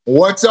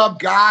What's up,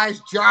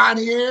 guys? John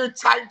here,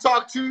 Titan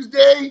Talk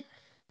Tuesday.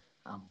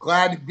 I'm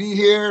glad to be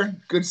here.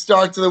 Good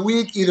start to the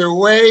week. Either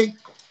way,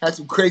 had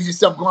some crazy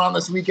stuff going on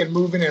this weekend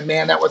moving, and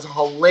man, that was a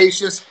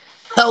hellacious,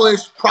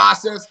 hellish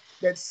process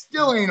that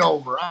still ain't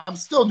over. I'm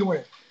still doing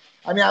it.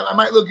 I mean, I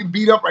might look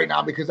beat up right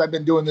now because I've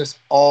been doing this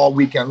all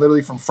weekend,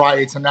 literally from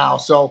Friday to now.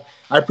 So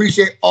I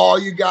appreciate all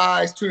you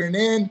guys tuning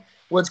in.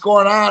 What's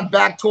going on?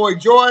 Back Toy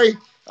Joy.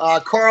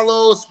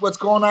 Carlos, what's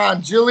going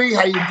on? Jilly,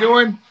 how you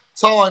doing?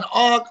 Tall and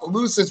Auk,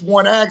 Lucis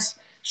 1X,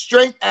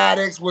 Strength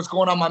Addicts, what's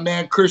going on, my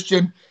man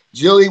Christian?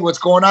 Jilly, what's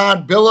going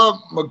on? Billa,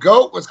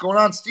 Magoat, what's going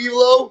on? Steve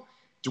Lowe,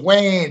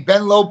 Dwayne,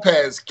 Ben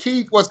Lopez,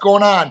 Keith, what's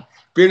going on?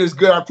 Beard is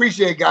good. I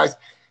appreciate it, guys.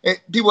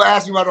 People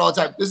ask me about it all the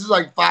time. This is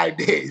like 5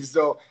 days,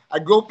 so I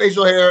grow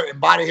facial hair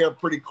and body hair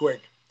pretty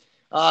quick.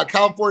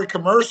 California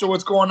Commercial,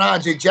 what's going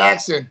on? Jay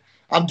Jackson,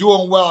 I'm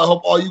doing well. I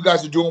hope all you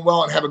guys are doing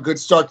well and have a good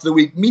start to the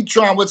week.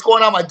 Metron, what's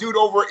going on? My dude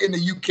over in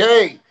the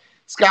UK.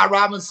 Scott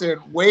Robinson,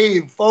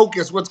 Wave,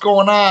 Focus, what's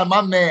going on? My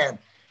man.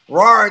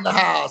 Rar in the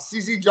house.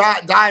 CC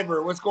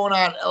Diver, what's going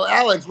on?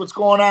 Alex, what's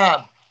going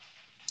on?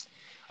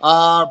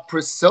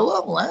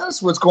 Priscilla,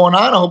 Lannis, what's going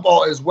on? I hope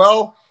all is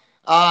well.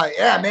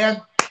 Yeah,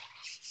 man.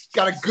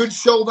 Got a good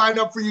show lined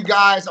up for you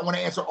guys. I want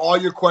to answer all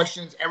your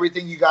questions,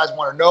 everything you guys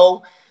want to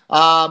know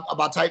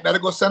about Titan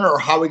Medical Center or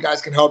how we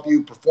guys can help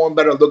you perform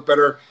better, look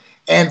better,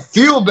 and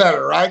feel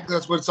better, right?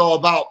 That's what it's all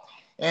about.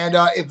 And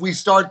if we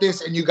start this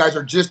and you guys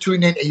are just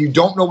tuning in and you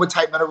don't know what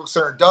Titan Medical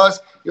Center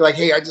does, you're like,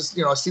 hey, I just,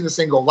 see this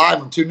thing go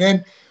live. I'm tuning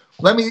in.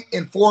 Let me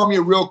inform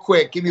you real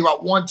quick. Give me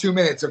about 1-2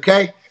 minutes,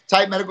 okay?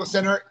 Titan Medical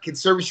Center can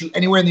service you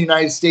anywhere in the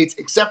United States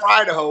except for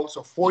Idaho,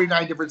 so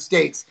 49 different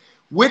states,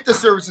 with the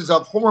services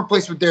of hormone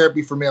replacement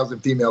therapy for males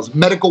and females,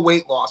 medical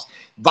weight loss,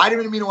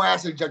 vitamin amino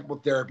acid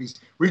injectable therapies,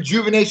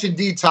 rejuvenation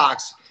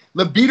detox,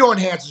 libido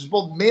enhancers,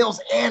 both males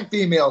and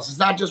females. It's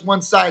not just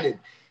one-sided.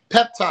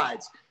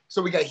 Peptides.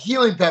 So we got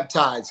healing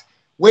peptides,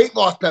 weight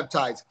loss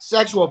peptides,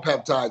 sexual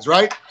peptides,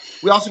 right?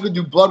 We also can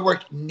do blood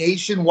work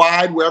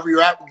nationwide, wherever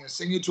you're at. We're going to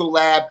send you to a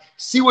lab,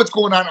 see what's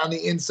going on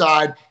the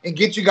inside, and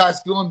get you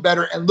guys feeling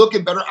better and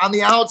looking better on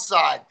the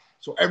outside.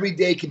 So every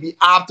day can be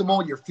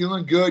optimal. You're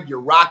feeling good. You're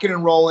rocking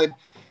and rolling.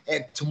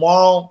 And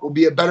tomorrow will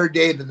be a better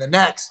day than the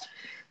next.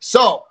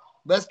 So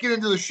let's get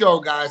into the show,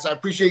 guys. I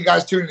appreciate you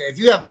guys tuning in. If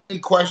you have any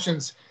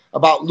questions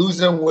about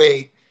losing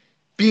weight,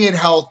 being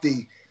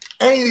healthy,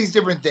 any of these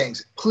different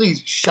things,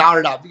 please shout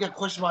it out. If you got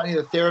questions about any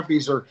of the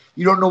therapies or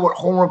you don't know what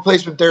hormone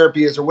replacement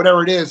therapy is or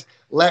whatever it is,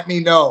 let me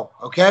know,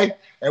 okay?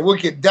 And we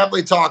can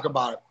definitely talk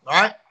about it,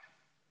 all right?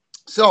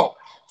 So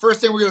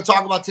first thing we're going to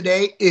talk about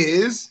today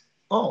is,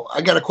 I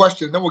got a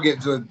question. Then we'll get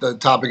into the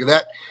topic of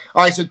that.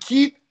 All right, so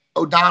Keith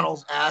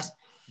O'Donnell's asked,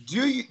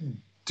 do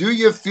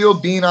you feel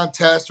being on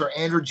tests or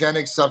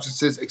androgenic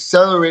substances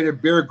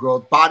accelerated beard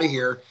growth, body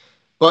hair,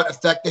 but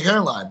affect the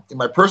hairline? In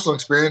my personal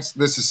experience,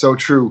 this is so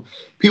true.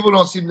 People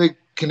don't seem to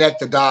connect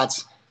the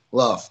dots.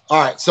 Love.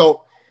 All right,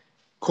 so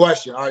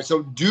question. All right,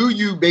 so do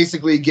you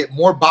basically get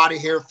more body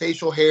hair,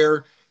 facial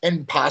hair,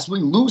 and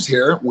possibly lose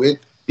hair with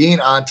being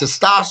on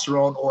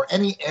testosterone or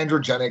any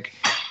androgenic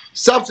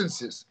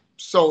substances?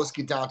 So let's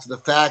get down to the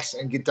facts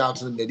and get down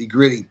to the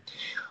nitty-gritty.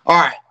 All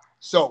right,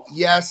 so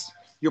yes,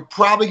 you're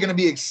probably going to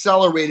be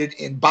accelerated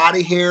in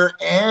body hair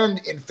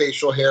and in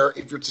facial hair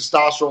if your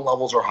testosterone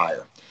levels are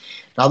higher.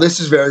 Now, this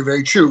is very,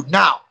 very true.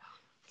 Now,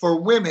 for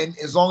women,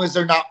 as long as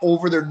they're not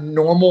over their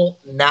normal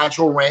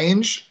natural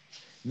range,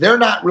 they're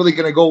not really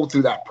going to go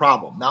through that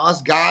problem. Now,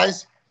 us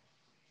guys,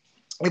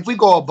 if we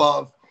go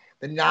above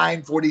the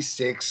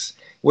 946,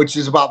 which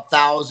is about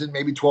 1,000,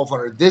 maybe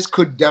 1,200, this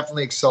could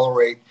definitely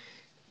accelerate.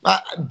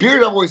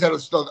 Beard, I've always had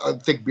a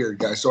thick beard,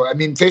 guys. So, I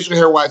mean, facial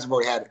hair-wise, I've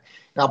already had it.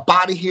 Now,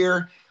 body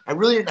hair, I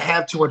really didn't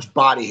have too much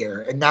body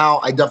hair, and now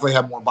I definitely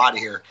have more body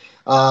hair,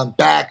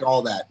 back,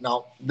 all that.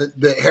 Now,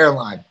 the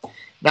hairline.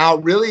 Now,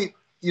 really,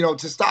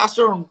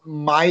 testosterone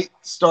might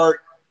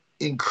start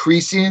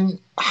increasing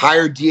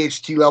higher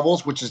DHT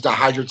levels, which is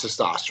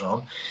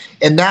dihydrotestosterone,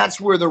 and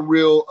that's where the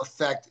real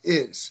effect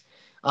is.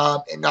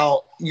 And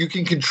now, you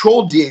can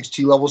control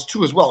DHT levels,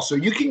 too, as well. So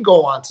you can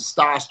go on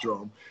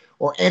testosterone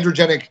or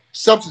androgenic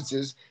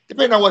substances,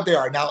 depending on what they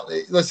are. Now,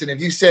 listen,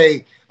 if you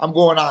say, I'm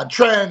going on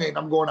Tren and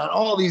I'm going on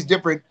all these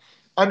different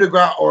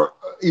underground or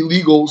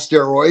illegal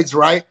steroids,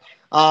 right,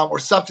 or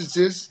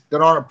substances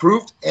that aren't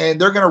approved, and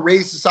they're going to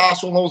raise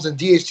testosterone levels and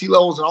DHT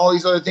levels and all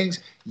these other things,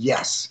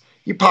 yes,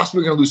 you're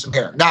possibly going to lose some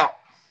hair. Now,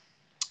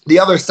 the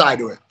other side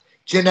to it,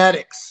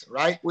 genetics,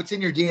 right? What's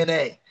in your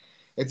DNA?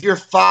 If your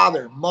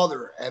father,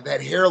 mother have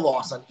had hair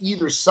loss on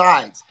either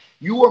sides,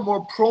 you are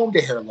more prone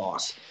to hair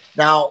loss.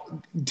 Now,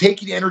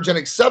 taking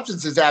androgenic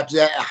substances after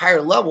that at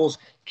higher levels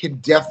can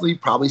definitely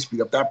probably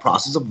speed up that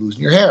process of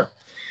losing your hair.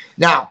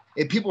 Now,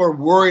 if people are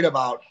worried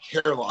about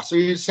hair loss, so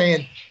you're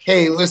saying,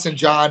 hey, listen,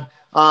 John,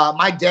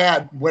 my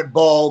dad went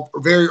bald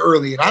very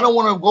early, and I don't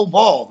want to go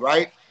bald,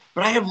 right?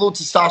 But I have low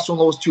testosterone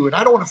levels too, and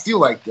I don't want to feel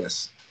like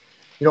this.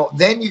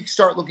 Then you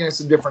start looking at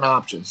some different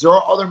options. There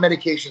are other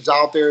medications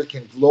out there that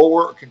can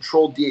lower or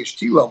control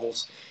DHT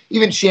levels,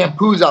 even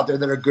shampoos out there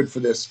that are good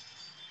for this.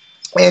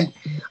 And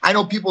I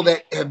know people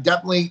that have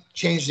definitely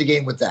changed the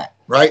game with that,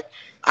 right?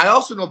 I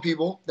also know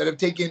people that have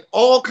taken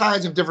all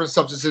kinds of different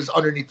substances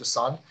underneath the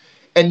sun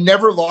and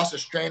never lost a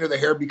strand of their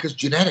hair because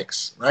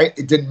genetics, right?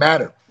 It didn't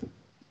matter.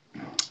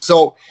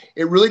 So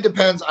it really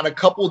depends on a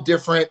couple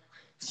different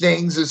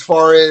things as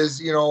far as,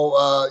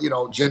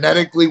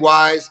 genetically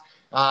wise,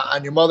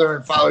 on your mother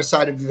and father's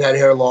side if you've had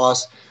hair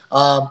loss,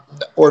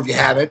 or if you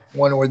haven't,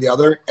 one or the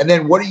other. And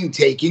then what are you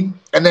taking?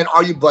 And then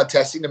are you blood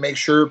testing to make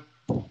sure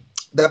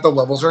that the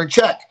levels are in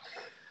check?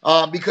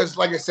 Because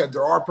like I said,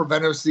 there are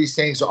preventatives to these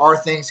things. There are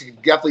things that can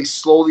definitely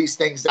slow these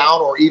things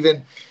down or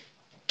even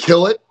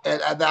kill it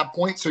at that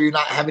point, so you're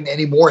not having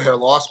any more hair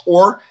loss,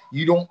 or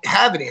you don't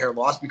have any hair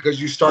loss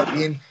because you start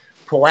being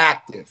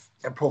proactive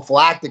and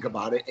prophylactic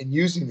about it and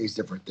using these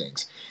different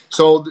things.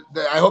 So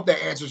I hope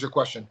that answers your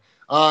question.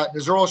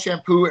 Nazuro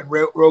shampoo and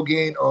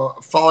Rogaine or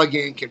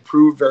Folligaine can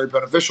prove very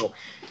beneficial.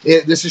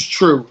 This is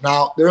true.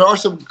 Now, there are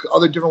some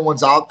other different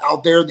ones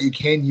out there that you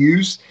can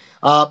use.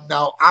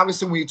 Now,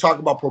 obviously, when you talk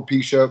about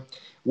Propecia,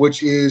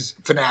 which is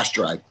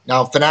finasteride.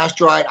 Now,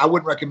 finasteride, I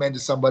wouldn't recommend to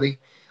somebody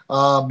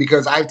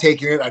because I've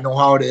taken it. I know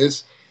how it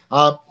is.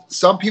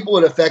 Some people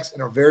it affects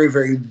in a very,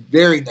 very,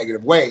 very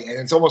negative way, and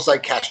it's almost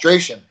like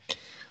castration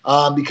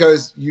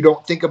because you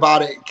don't think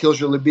about it. It kills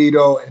your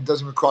libido, and it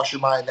doesn't even cross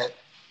your mind that,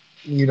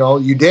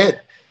 you did,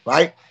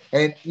 right?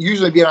 And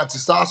usually being on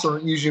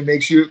testosterone usually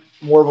makes you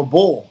more of a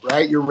bull,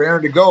 right? You're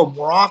raring to go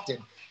more often.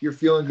 You're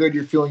feeling good.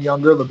 You're feeling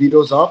younger.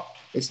 Libido's up.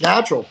 It's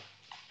natural.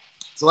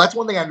 So that's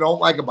one thing I don't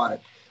like about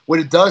it. What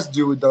it does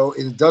do, though,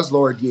 is it does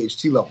lower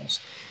DHT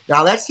levels.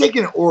 Now, that's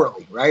taken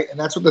orally, right? And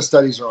that's what the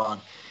studies are on.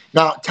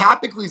 Now,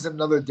 topically is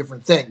another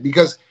different thing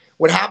because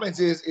what happens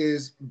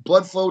is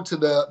blood flow to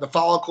the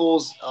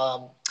follicles,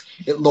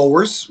 it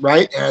lowers,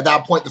 right? And at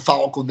that point, the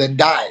follicle then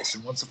dies.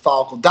 And once the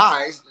follicle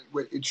dies,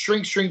 it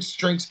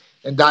shrinks,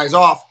 and dies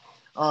off.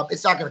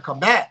 It's not going to come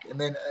back. And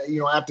then,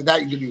 after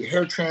that, you can do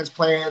hair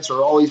transplants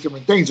or all these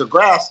different things or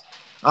grafts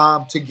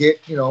to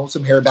get,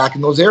 some hair back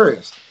in those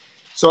areas.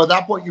 So at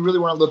that point, you really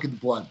want to look at the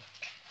blood.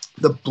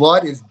 The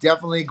blood is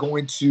definitely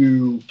going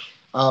to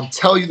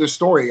tell you the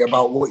story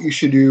about what you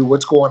should do,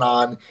 what's going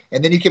on,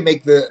 and then you can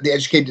make the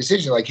educated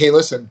decision. Like, hey,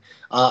 listen,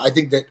 I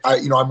think that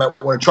I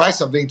might want to try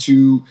something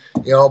to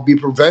be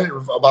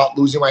preventative about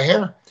losing my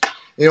hair.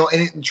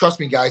 And trust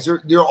me, guys,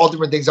 there are all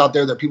different things out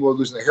there that people are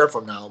losing their hair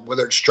from now.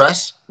 Whether it's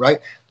stress, right,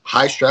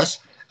 high stress,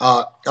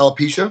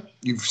 alopecia.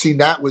 You've seen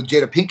that with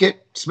Jada Pinkett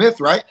Smith,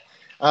 right?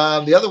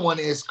 The other one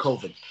is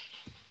COVID.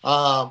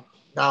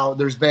 Now,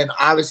 there's been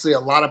obviously a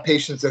lot of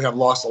patients that have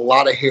lost a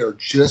lot of hair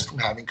just from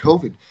having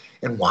COVID.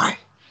 And why,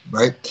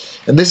 right?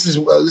 And this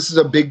is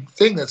a big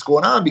thing that's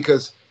going on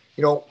because,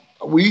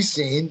 we've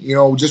seen,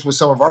 just with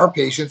some of our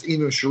patients,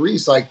 even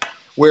Sharice, like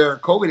where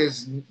COVID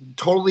has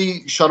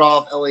totally shut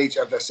off LH,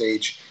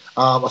 FSH,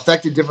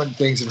 affected different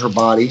things in her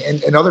body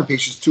and other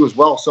patients too as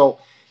well. So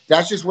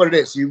that's just what it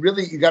is. So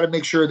you got to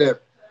make sure that,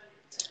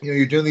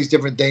 you're doing these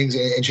different things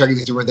and checking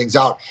these different things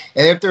out.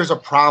 And if there's a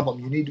problem,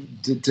 you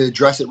need to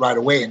address it right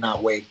away and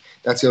not wait.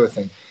 That's the other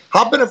thing.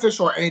 How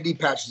beneficial are NAD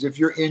patches if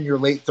you're in your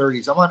late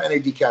 30s? I'm on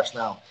NAD caps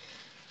now.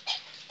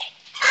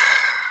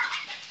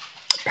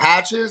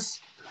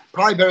 Patches,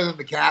 probably better than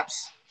the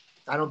caps.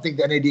 I don't think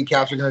the NAD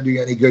caps are going to do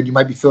you any good. You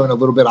might be feeling a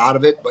little bit out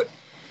of it, but,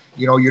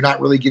 you're not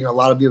really getting a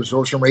lot of the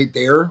absorption rate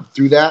there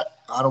through that.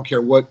 I don't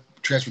care what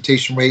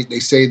transportation rate they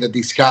say that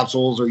these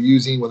capsules are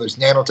using, whether it's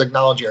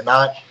nanotechnology or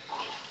not.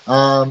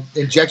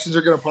 Injections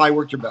are going to probably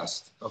work your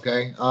best.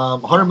 Okay.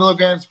 100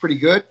 milligrams is pretty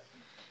good.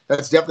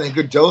 That's definitely a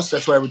good dose.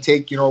 That's what I would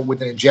take,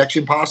 with an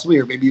injection possibly,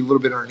 or maybe a little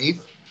bit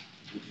underneath.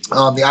 The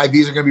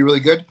IVs are going to be really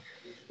good.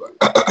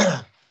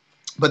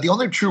 But the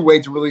only true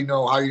way to really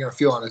know how you're going to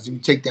feel on it is if you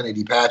take the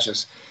NAD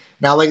patches.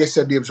 Now, like I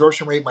said, the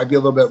absorption rate might be a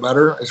little bit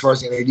better as far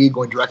as the NAD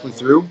going directly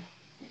through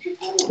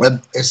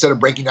instead of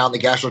breaking down the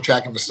gastro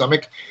tract and the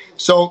stomach.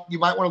 So you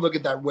might want to look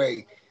at that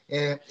way.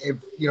 And if,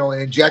 an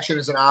injection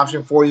is an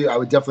option for you, I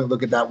would definitely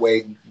look at that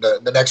way,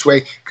 the next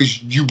way,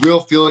 because you will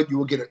feel it. You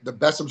will get the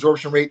best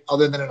absorption rate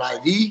other than an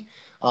IV.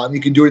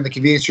 You can do it in the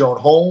convenience of your own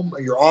home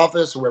or your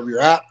office or wherever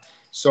you're at.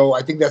 So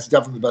I think that's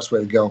definitely the best way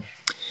to go.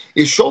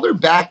 Is shoulder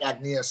back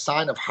acne a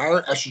sign of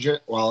higher estrogen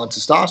and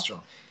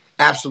testosterone?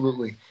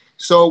 Absolutely.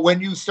 So when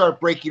you start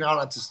breaking out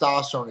on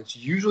testosterone, it's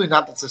usually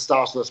not the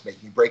testosterone that's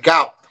making you break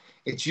out.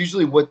 It's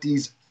usually what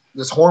this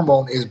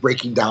hormone is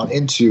breaking down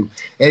into.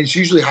 And it's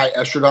usually high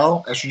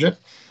estrogen,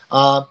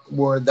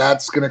 where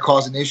that's going to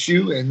cause an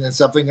issue. And then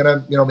something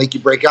going to, make you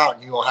break out.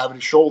 And you'll have it in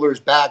shoulders,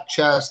 back,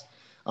 chest,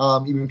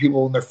 even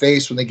people in their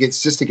face when they get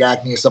cystic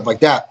acne and stuff like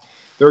that.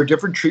 There are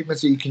different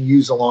treatments that you can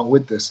use along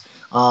with this.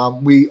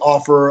 We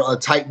offer a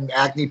Titan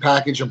acne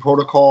package and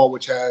protocol,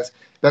 which has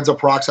benzoyl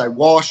peroxide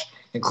wash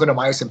and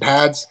clindamycin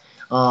pads.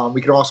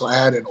 We can also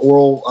add an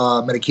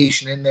oral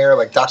medication in there,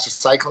 like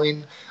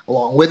doxycycline,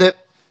 along with it.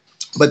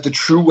 But the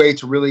true way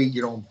to really,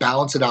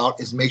 balance it out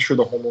is make sure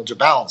the hormones are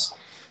balanced.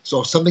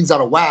 So if something's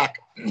out of whack,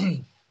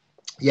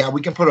 yeah,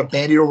 we can put a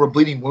Band-Aid over a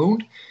bleeding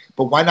wound,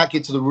 but why not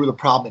get to the root of the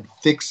problem and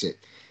fix it?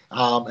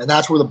 And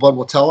that's where the blood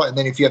will tell. And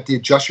then if you have to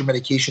adjust your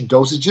medication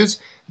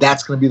dosages,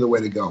 that's going to be the way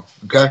to go.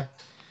 Okay.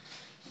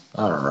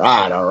 All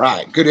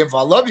right. Good info.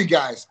 I love you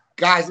guys.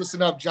 Guys,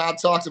 listen up. John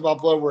talks about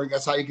blood work.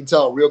 That's how you can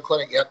tell. Real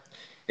clinic. Yep.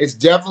 It's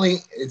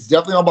definitely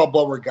all about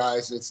blood work,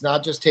 guys. It's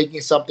not just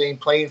taking something,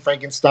 playing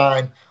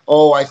Frankenstein.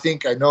 Oh, I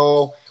think I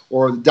know.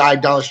 Or the guy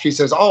down the street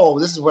says, oh,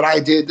 this is what I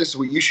did. This is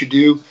what you should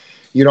do.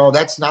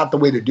 That's not the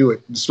way to do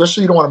it.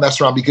 Especially you don't want to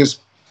mess around because,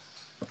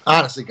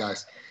 honestly,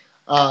 guys,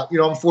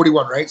 I'm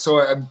 41, right?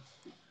 So I'm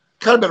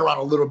kind of been around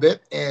a little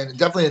bit and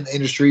definitely in the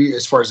industry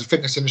as far as the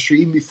fitness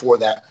industry, even before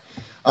that.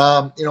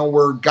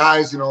 Where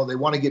guys, they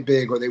want to get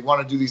big or they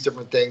want to do these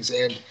different things.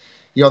 And,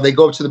 they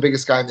go up to the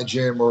biggest guy in the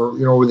gym or,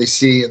 where they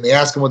see and they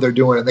ask them what they're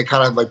doing and they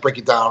kind of like break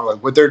it down,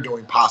 like what they're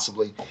doing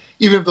possibly,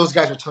 even if those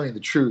guys are telling you the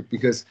truth,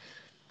 because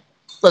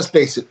let's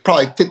face it,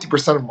 probably 50%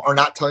 of them are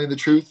not telling you the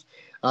truth.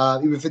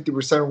 Even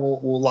 50%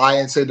 will lie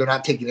and say they're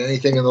not taking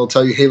anything, and they'll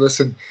tell you, hey,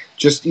 listen,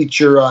 just eat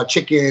your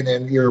chicken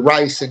and your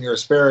rice and your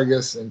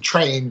asparagus and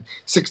train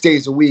 6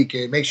 days a week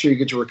and make sure you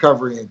get your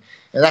recovery. And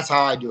that's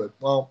how I do it.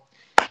 Well,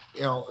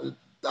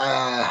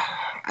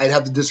 I'd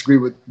have to disagree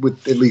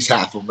with at least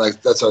half of them.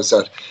 That's what I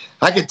said.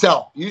 I can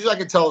tell. Usually I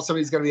can tell if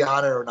somebody's going to be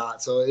on it or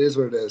not, so it is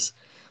what it is.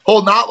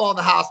 Holden Outlaw in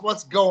the house.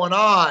 What's going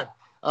on?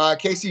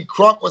 KC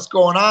Crunk, what's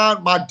going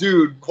on? My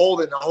dude,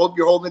 Holden, I hope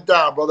you're holding it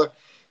down, brother.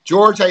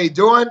 George, how you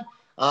doing?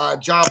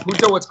 John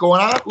Puto, what's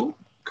going on? Ooh,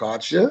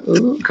 caught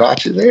you.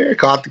 Caught you there.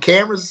 Caught the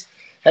cameras.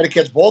 Had to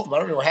catch both of them. I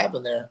don't know what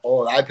happened there.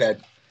 Oh, the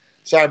iPad.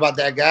 Sorry about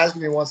that, guys.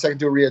 Give me 1 second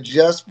to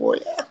readjust for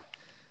you.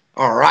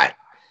 All right.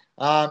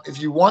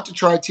 If you want to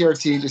try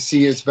TRT to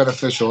see it's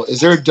beneficial, is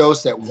there a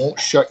dose that won't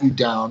shut you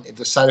down if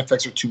the side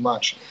effects are too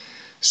much?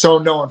 So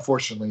no,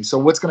 unfortunately. So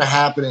what's going to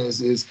happen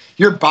is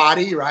your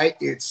body, right?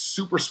 It's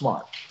super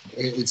smart.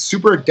 It's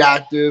super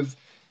adaptive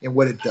in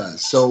what it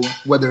does. So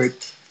whether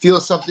it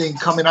feels something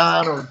coming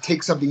on or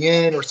takes something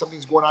in or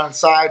something's going on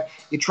inside,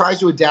 it tries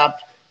to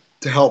adapt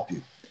to help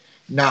you.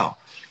 Now,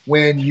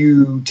 when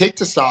you take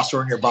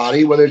testosterone in your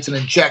body, whether it's an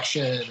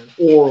injection, an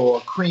oral,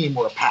 a cream,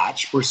 or a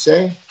patch per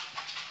se,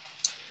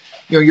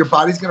 your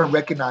body's going to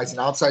recognize an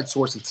outside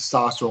source of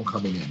testosterone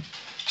coming in.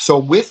 So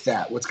with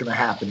that, what's going to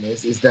happen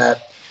is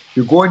that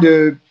you're going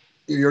to,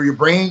 your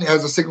brain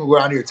has a signal go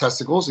down to your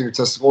testicles, and your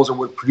testicles are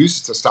what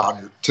produces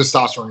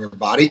testosterone in your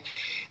body.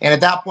 And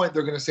at that point,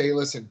 they're going to say,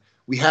 listen,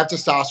 we have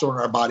testosterone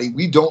in our body.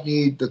 We don't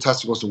need the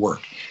testicles to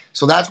work.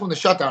 So that's when the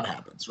shutdown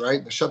happens,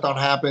 right? The shutdown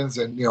happens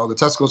and, the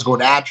testicles go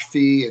into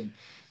atrophy and,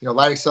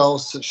 Leydig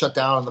cells shut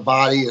down in the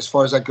body as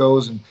far as that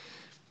goes. And,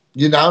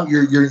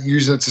 you're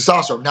using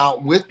testosterone. Now,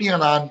 with being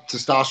on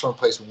testosterone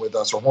replacement with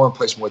us or hormone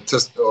replacement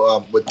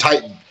with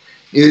Titan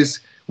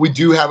is we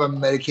do have a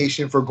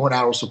medication for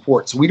gonadal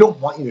support. So we don't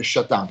want you to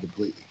shut down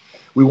completely.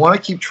 We want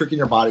to keep tricking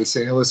your body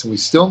saying, hey, listen, we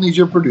still need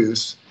you to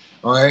produce,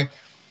 all right?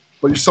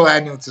 But you're still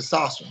adding in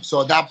testosterone.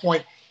 So at that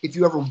point, if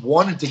you ever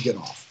wanted to get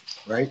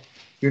off, right,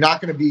 you're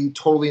not going to be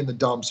totally in the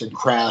dumps and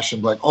crash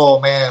and like, oh,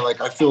 man, like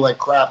I feel like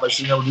crap. I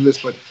should never do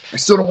this, but I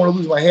still don't want to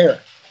lose my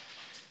hair.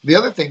 The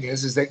other thing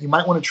is that you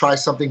might want to try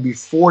something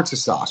before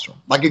testosterone,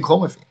 like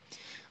enclomiphene.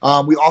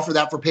 We offer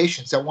that for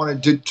patients that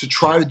want to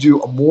try to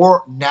do a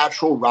more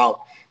natural route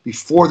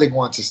before they go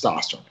on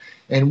testosterone.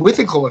 And with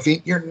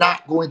enclomiphene, you're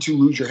not going to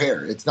lose your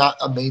hair. It's not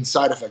a main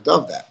side effect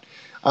of that.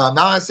 Now, I'm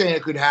not saying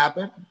it could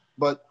happen,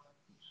 but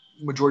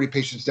majority of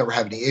patients never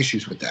have any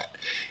issues with that.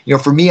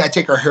 For me, I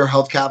take our hair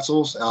health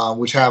capsules,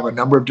 which have a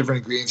number of different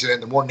ingredients in it,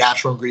 the more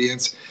natural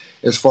ingredients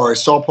as far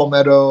as saw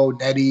palmetto,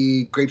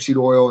 neti, grapeseed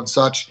oil, and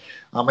such.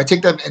 I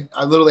take them, and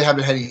I literally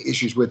haven't had any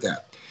issues with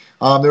that.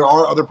 There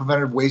are other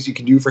preventative ways you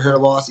can do for hair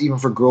loss, even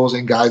for girls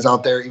and guys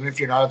out there. Even if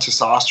you're not on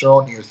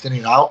testosterone and you're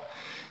thinning out,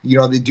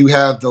 they do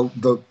have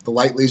the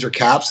light laser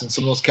caps, and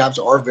some of those caps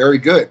are very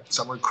good.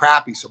 Some are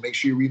crappy, so make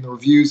sure you're reading the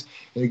reviews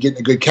and you're getting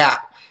a good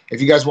cap. If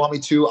you guys want me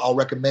to, I'll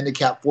recommend a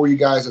cap for you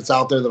guys that's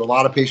out there that a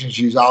lot of patients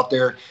use out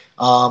there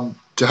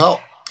to help.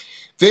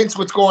 Vince,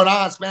 what's going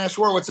on? Spanish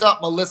War, what's up?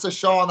 Melissa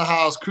Shaw in the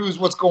house. Cruz,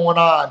 what's going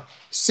on?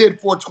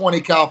 Sid 420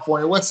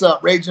 California, what's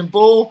up? Raging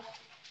Bull,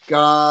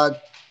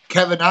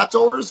 Kevin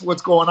Outdoors,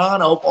 what's going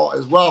on? I hope all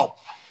is well.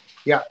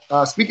 Yeah,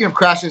 speaking of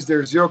crashes,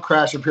 there's zero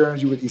crash of pure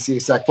energy with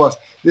ECA Stack Plus.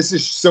 This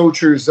is so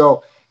true.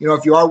 So,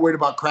 if you are worried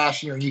about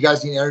crashing or you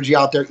guys need energy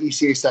out there,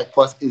 ECA Stack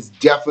Plus is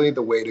definitely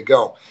the way to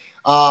go.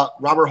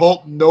 Robert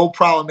Holt, no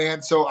problem,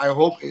 man. So I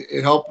hope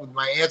it helped with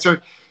my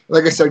answer.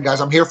 Like I said, guys,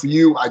 I'm here for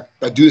you.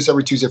 I do this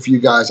every Tuesday for you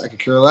guys. I could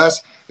care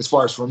less as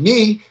far as for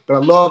me, but I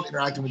love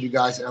interacting with you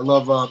guys, and I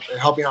love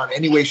helping out in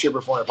any way, shape, or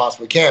form I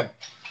possibly can.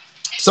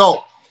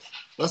 So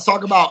let's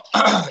talk about,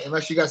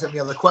 unless you guys have any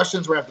other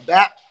questions right off the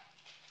bat,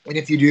 and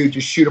if you do,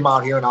 just shoot them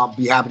out here, and I'll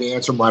be happy to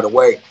answer them right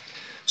away.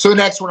 So the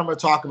next one I'm going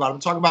to talk about, I'm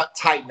talking about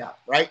Tighten Up,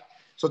 right?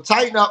 So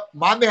Tighten Up,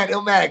 my man,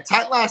 Illmatic,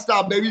 Tight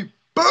Lifestyle, baby.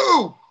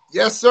 Boom!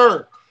 Yes,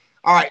 sir.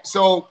 All right,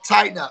 so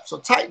Tighten Up. So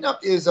Tighten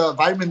Up is a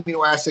vitamin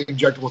amino acid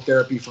injectable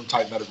therapy from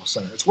Titan Medical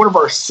Center. It's one of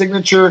our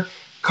signature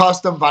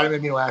custom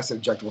vitamin amino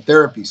acid injectable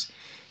therapies.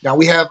 Now,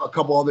 we have a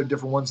couple other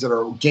different ones that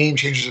are game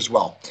changers as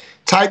well.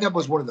 Tighten Up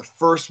was one of the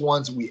first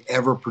ones we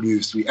ever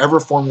produced, we ever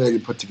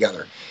formulated, put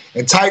together.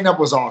 And Tighten Up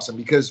was awesome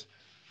because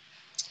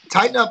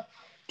Tighten Up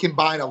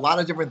combined a lot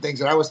of different things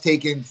that I was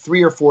taking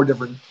 3 or 4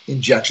 different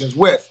injections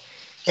with.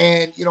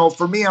 And, you know,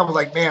 for me, I was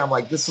like, man,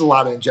 this is a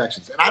lot of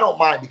injections. And I don't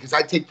mind because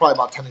I take probably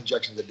about 10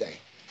 injections a day.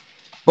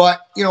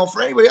 But, you know,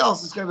 for anybody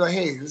else, it's going to be like,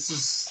 hey, this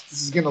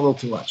is getting a little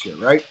too much here,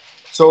 right?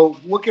 So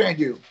what can I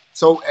do?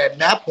 So at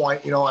that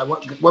point, you know, I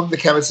went with the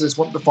chemist,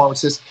 went with the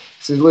pharmacist,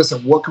 said,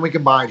 listen, what can we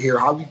combine here?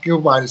 How can we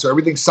combine it so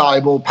everything's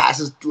soluble,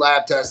 passes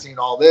lab testing,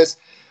 all this?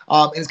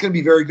 And it's going to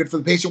be very good for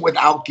the patient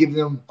without giving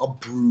them a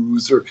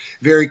bruise, or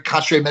very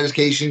concentrated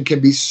medication can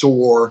be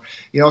sore.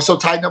 You know, so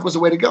Tighten Up was the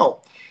way to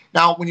go.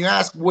 Now, when you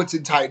ask what's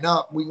in Tighten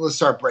Up, let's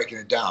start breaking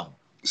it down.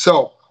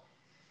 So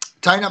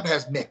Tighten Up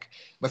has MIC,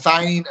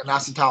 methionine,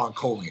 inositol, and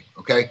choline,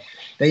 okay?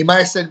 Now, you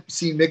might have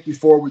seen MIC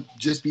before with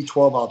just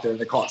B12 out there.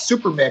 They call it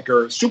super MIC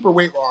or super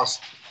weight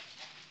loss.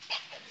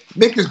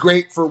 MIC is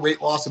great for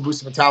weight loss and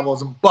boosting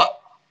metabolism,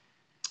 but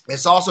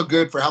it's also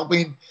good for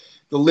helping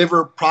the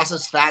liver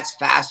process fats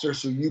faster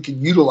so you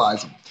can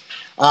utilize them.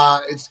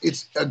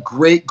 It's a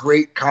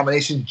great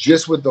combination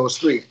just with those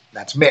 3.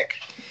 That's MIC.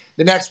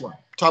 The next one,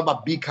 talk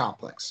about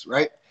B-complex,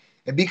 right?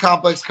 And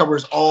B-complex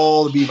covers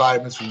all the B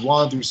vitamins from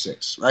 1 through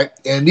 6, right?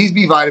 And these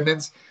B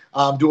vitamins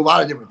do a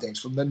lot of different things,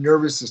 from the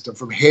nervous system,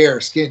 from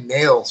hair, skin,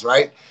 nails,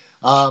 right?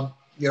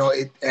 You know,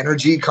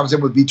 energy comes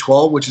in with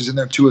B12, which is in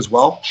there too as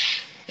well.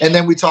 And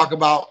then we talk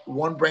about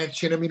one branched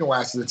chain amino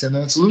acid that's in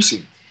there. It's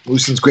leucine.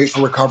 Leucine's great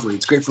for recovery.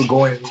 It's great for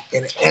going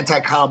in an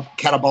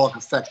anti-catabolic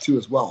effect too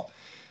as well.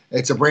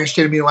 It's a branched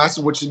chain amino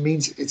acid, which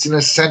means it's an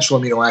essential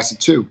amino acid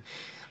too.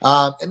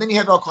 And then you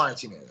have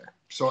L-carnitine in there.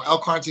 So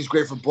L-carnitine is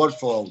great for blood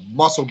flow,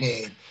 muscle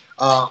gain,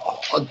 a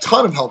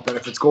ton of health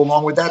benefits go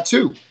along with that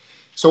too.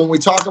 So when we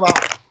talk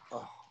about,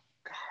 oh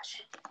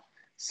gosh,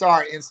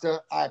 sorry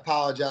Insta, I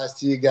apologize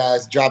to you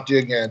guys, dropped you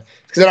again,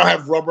 because I don't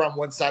have rubber on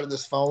one side of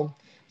this phone.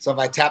 So if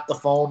I tap the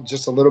phone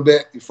just a little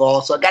bit, you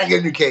fall. So I got to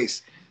get a new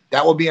case.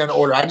 That will be on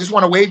order. I just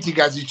want to wave to you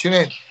guys as you tune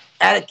in.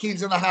 Attic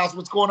Keys in the house.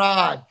 What's going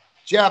on?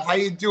 Jeff, how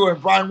you doing?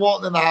 Brian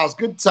Walton in the house.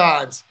 Good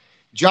times.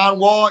 John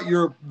Wall,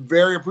 you're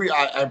very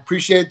I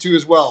appreciate it too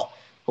as well.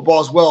 Hope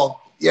all is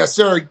well. Yes,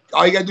 sir.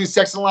 All you got to do is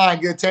text the line.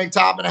 Get a tank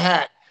top and a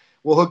hat.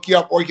 We'll hook you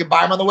up. Or you can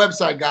buy them on the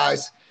website,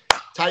 guys.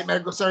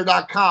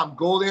 TitanMedicalCenter.com.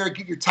 Go there.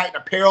 Get your Titan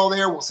apparel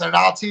there. We'll send it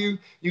out to you.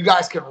 You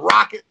guys can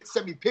rock it.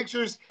 Send me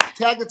pictures.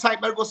 Tag the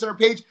Titan Medical Center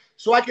page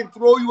so I can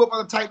throw you up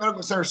on the Titan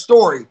Medical Center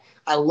story.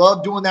 I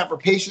love doing that for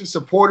patients,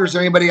 supporters,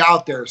 anybody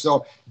out there.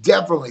 So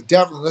definitely,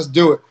 let's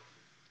do it.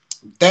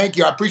 Thank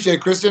you. I appreciate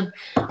it, Kristen.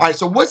 All right,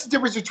 so what's the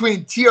difference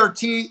between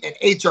TRT and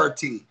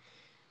HRT?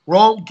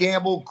 Rome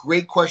Gamble,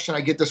 great question.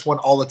 I get this one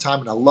all the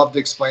time, and I love to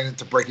explain it,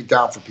 to break it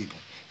down for people.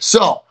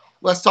 So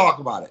let's talk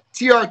about it.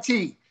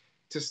 TRT,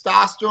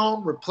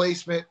 testosterone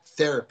replacement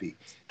therapy.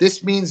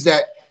 This means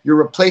that you're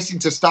replacing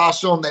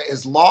testosterone that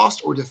is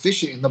lost or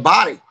deficient in the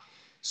body.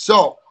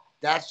 So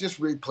that's just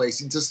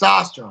replacing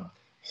testosterone.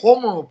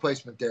 Hormone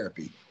replacement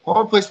therapy.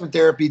 Hormone replacement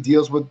therapy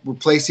deals with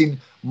replacing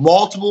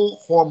multiple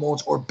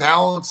hormones or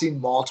balancing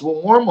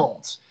multiple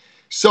hormones.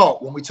 So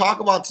when we talk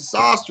about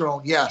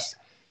testosterone, yes,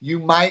 you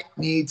might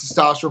need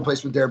testosterone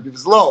replacement therapy if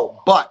it's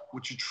low, but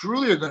what you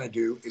truly are going to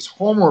do is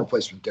hormone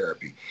replacement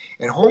therapy.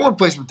 And hormone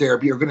replacement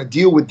therapy are going to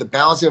deal with the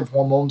balancing of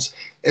hormones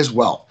as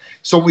well.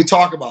 So when we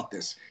talk about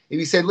this, if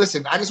you say,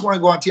 listen, I just want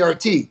to go on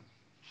TRT,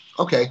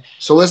 okay,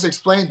 so let's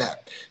explain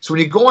that. So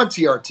when you go on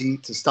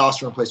TRT,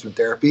 testosterone replacement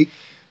therapy,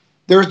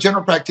 there's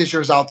general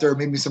practitioners out there,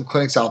 maybe some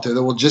clinics out there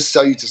that will just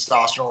sell you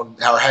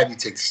testosterone or have you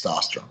take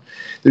testosterone.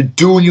 They're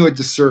doing you a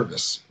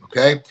disservice,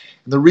 okay?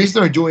 And the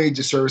reason they're doing you a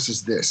disservice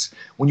is this.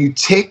 When you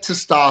take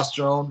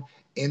testosterone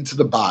into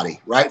the body,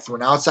 right, from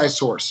an outside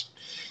source,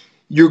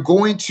 you're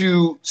going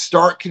to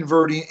start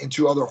converting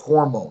into other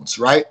hormones,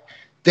 right?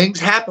 Things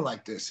happen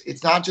like this.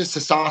 It's not just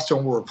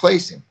testosterone we're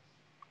replacing.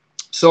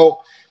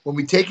 So when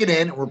we take it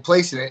in and we're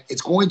replacing it,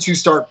 it's going to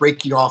start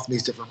breaking off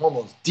these different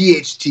hormones,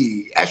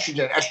 DHT,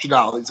 estrogen,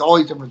 estradiol, all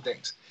these different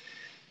things.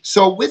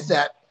 So with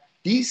that,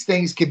 these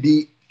things can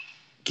be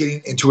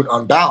getting into an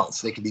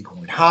unbalance. They can be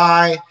going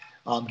high,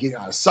 getting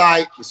out of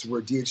sight. This is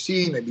where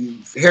DHT,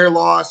 maybe hair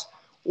loss,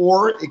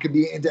 or it could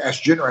be into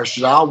estrogen or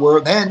estradiol,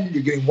 where then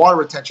you're getting water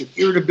retention,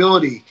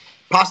 irritability,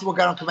 possible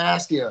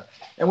gynecomastia.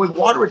 And with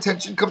water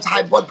retention comes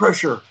high blood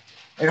pressure.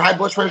 And high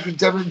blood pressure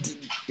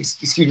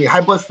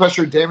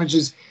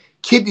damages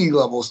kidney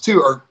levels too,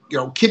 or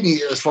kidney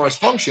as far as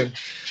function.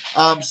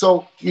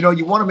 So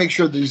you want to make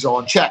sure that these are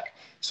on check.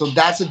 So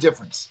that's the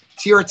difference.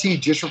 TRT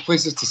just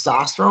replaces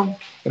testosterone,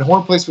 and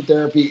hormone replacement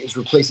therapy is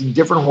replacing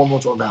different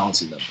hormones or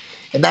balancing them.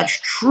 And that's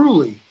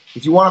truly,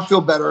 if you want to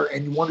feel better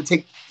and you want to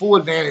take full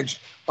advantage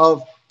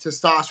of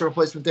testosterone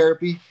replacement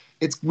therapy,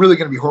 it's really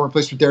going to be hormone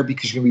replacement therapy,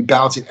 because you're going to be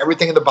balancing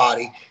everything in the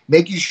body,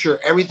 making sure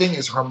everything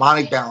is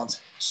harmonic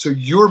balance, so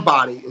your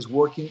body is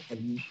working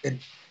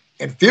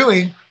and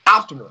feeling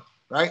optimal.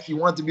 Right? You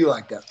want it to be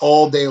like that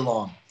all day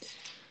long.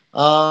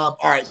 All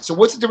right. So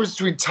what's the difference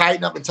between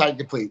Tighten Up and Tighten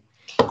Complete?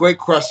 Great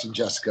question,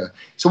 Jessica.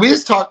 So we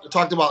just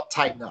talked about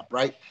Tighten Up,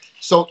 right?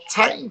 So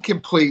Tighten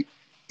Complete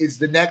is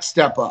the next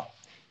step up.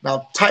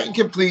 Now, Tighten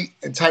Complete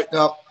and Tighten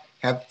Up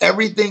have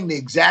everything the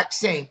exact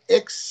same,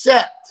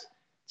 except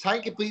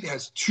Tighten Complete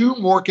has 2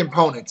 more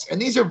components,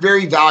 and these are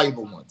very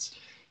valuable ones.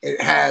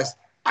 It has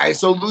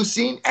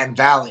isoleucine and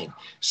valine.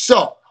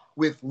 So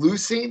with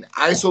leucine,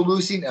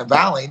 isoleucine, and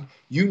valine,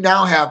 you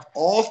now have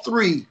all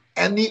 3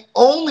 and the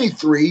only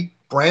 3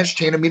 branched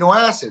chain amino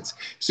acids.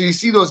 So you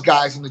see those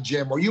guys in the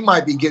gym, or you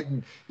might be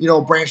getting,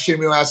 branched chain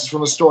amino acids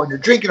from the store, and you're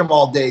drinking them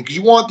all day because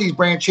you want these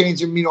branched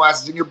chains of amino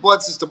acids in your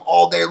blood system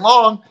all day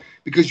long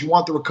because you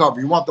want the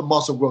recovery, you want the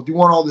muscle growth, you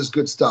want all this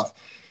good stuff.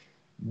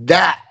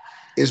 That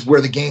is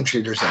where the game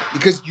changer is at,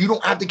 because you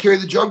don't have to carry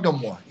the jug no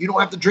more. You don't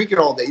have to drink it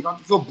all day. You don't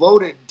have to feel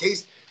bloated and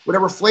taste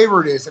whatever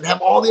flavor it is and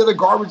have all the other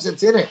garbage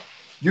that's in it.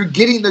 You're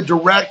getting the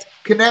direct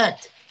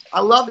connect.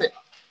 I love it.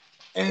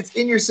 And it's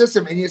in your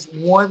system, and it's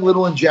one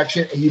little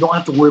injection, and you don't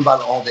have to worry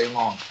about it all day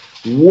long.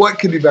 What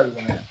could be better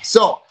than that?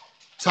 So,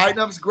 Tighten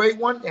Up is a great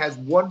one. It has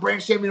 1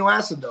 branched chain amino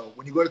acid, though.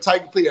 When you go to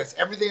Tighten Complete, it has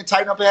everything that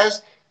Tighten Up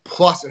has,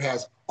 plus it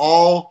has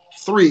all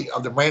 3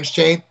 of the branched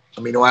chain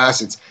amino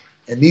acids.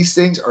 And these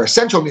things are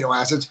essential amino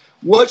acids,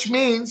 which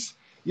means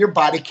your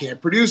body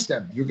can't produce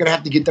them. You're going to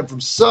have to get them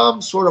from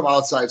some sort of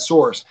outside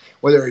source,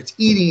 whether it's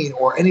eating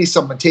or any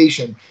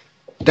supplementation.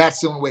 That's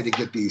the only way to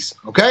get these,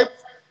 okay?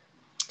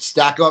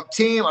 Stack Up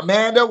team.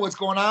 Amanda, what's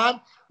going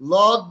on?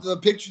 Love the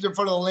pictures in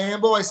front of the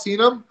Lambo. I seen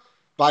them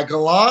by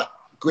Gallant.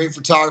 Great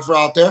photographer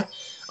out there.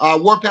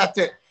 Warpath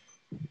Fit.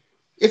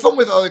 If I'm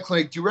with other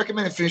clinic, do you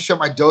recommend I finish up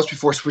my dose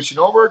before switching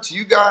over to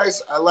you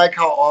guys? I like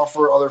how I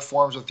offer other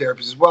forms of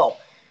therapies as well.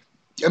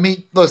 I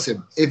mean,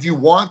 listen, if you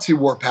want to,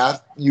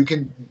 Warpath, you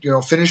can,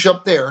 finish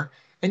up there,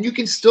 and you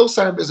can still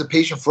sign up as a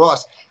patient for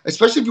us,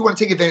 especially if you want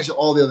to take advantage of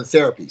all the other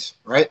therapies,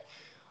 right?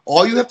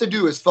 All you have to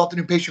do is fill out the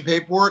new patient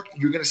paperwork.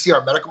 You're going to see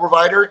our medical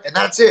provider, and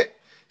that's it.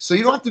 So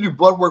you don't have to do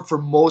blood work for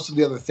most of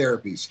the other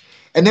therapies.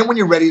 And then when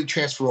you're ready to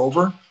transfer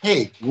over,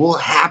 hey, we'll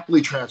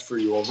happily transfer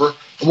you over,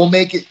 and we'll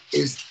make it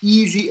as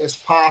easy as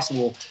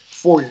possible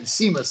for you and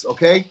seamless,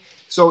 okay?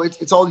 So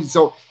it's all easy.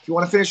 So if you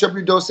want to finish up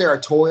your dose there, I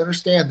totally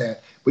understand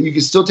that. But you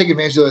can still take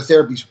advantage of the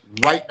therapies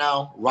right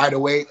now, right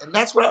away, and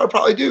that's what I would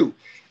probably do.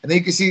 And then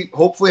you can see,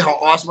 hopefully, how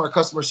awesome our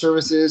customer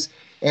service is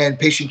and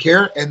patient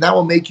care, and that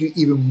will make you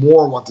even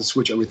more want to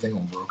switch everything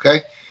over,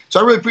 okay? So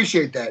I really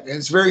appreciate that. And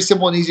it's very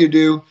simple and easy to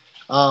do.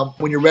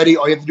 When you're ready,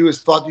 all you have to do is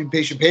fill out the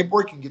patient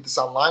paperwork. You can get this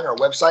online on our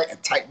website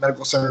at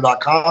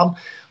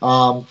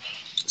titanmedicalcenter.com.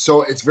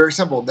 So it's very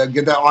simple. Then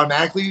get that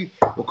automatically.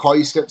 We'll call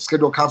you,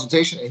 schedule a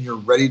consultation, and you're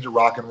ready to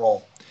rock and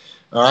roll.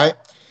 All right?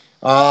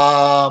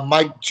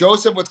 Mike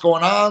Joseph, what's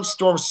going on?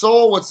 Storm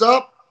Soul, what's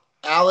up?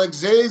 Alex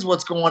Zays,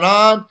 what's going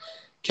on?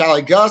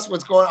 Callie Gus,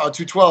 what's going on?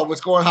 212, what's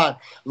going on?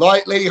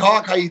 Lady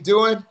Hawk, how you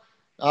doing?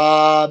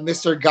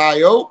 Mr. Guy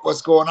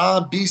what's going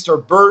on? Beast or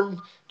Burton,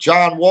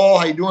 John Wall,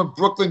 how you doing?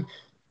 Brooklyn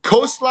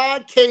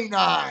Coastline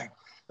K9.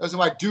 Those are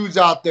my dudes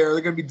out there.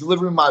 They're going to be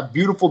delivering my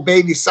beautiful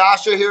baby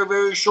Sasha here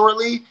very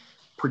shortly.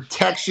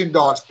 Protection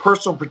dogs,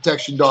 personal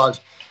protection dogs,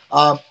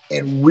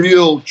 and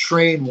real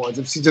trained ones.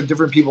 I've seen some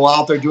different people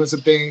out there doing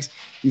some things.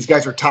 These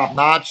guys are top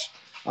notch.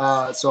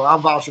 So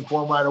I'm vouching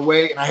for them right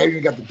away, and I haven't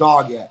even got the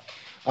dog yet.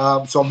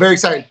 So I'm very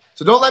excited.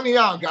 So don't let me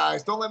down,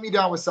 guys. Don't let me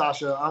down with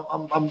Sasha.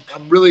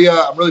 I'm really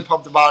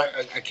pumped about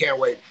it. I can't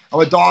wait. I'm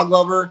a dog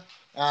lover,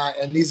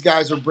 and these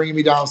guys are bringing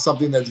me down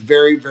something that's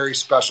very, very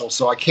special.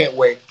 So I can't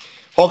wait.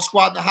 Hulk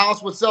Squad in the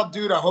house. What's up,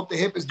 dude? I hope the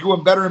hip is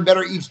doing better and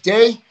better each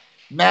day.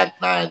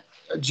 Mac9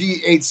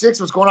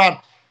 G86. What's going on?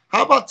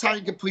 How about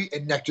Tighten Complete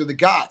and Nectar of the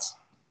Gods?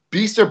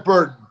 Beast or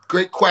Burden?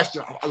 Great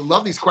question. I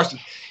love these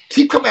questions.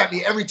 Keep coming at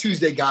me every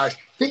Tuesday, guys.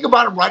 Think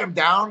about them, write them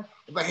down.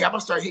 But hey, I'm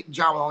gonna start hitting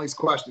John with all these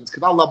questions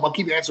because I love them. I'll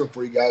keep answering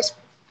for you guys.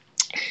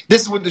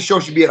 This is what the show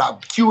should be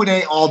about: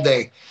 Q&A all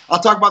day. I'll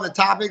talk about the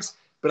topics,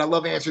 but I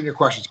love answering your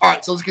questions. All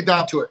right, so let's get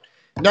down to it.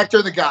 Nectar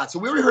of the Gods. So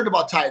we already heard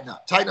about Tighten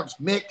Up. Tighten Up's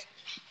MIC,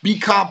 B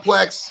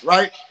complex,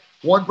 right?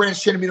 1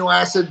 branched chain amino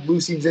acid,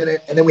 leucine's in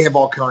it, and then we have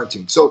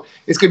all-carnitine. So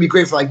it's gonna be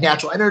great for like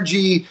natural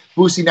energy,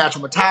 boosting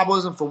natural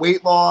metabolism for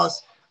weight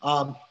loss,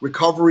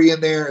 recovery in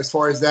there as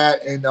far as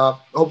that, and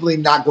hopefully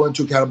not go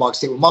into a catabolic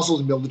state with muscles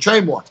and be able to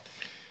train more.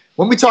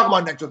 When we talk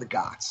about Nectar of the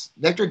Gods,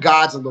 Nectar of the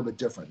Gods is a little bit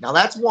different. Now,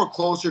 that's more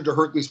closer to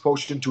Hercules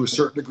Potion to a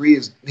certain degree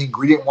as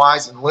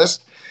ingredient-wise in the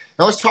list.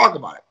 Now, let's talk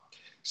about it.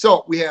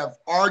 So we have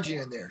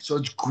arginine in there. So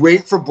it's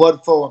great for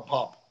blood flow and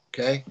pump,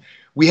 okay?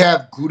 We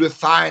have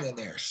glutathione in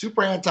there,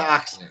 super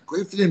antioxidant,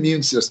 great for the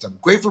immune system,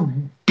 great for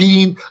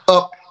beating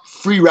up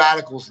free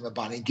radicals in the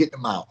body and getting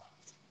them out.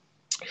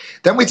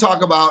 Then we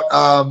talk about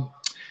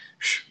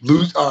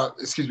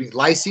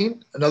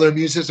lysine, another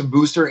immune system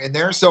booster in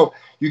there. So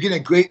you're getting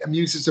a great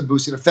immune system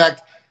boosting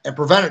effect and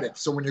preventative.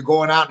 So when you're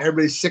going out and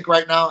everybody's sick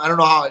right now, I don't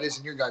know how it is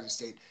in your guys'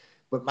 state,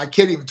 but my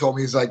kid even told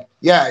me, he's like,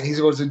 yeah, he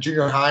goes to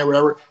junior high or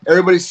whatever.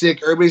 Everybody's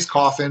sick. Everybody's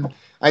coughing.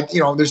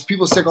 There's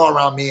people sick all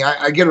around me.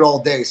 I get it all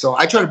day. So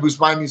I try to boost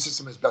my immune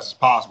system as best as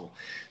possible.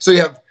 So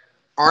you have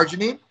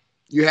arginine.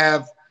 You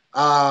have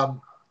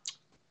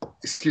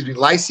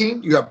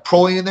lysine. You have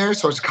proline in there,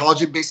 so it's a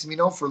collagen-based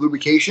amino for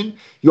lubrication.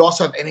 You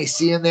also have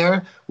NAC in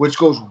there, which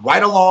goes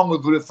right along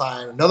with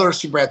glutathione, another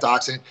super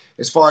antioxidant,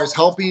 as far as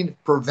helping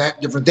prevent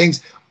different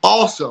things.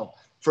 Also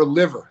for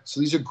liver. So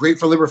these are great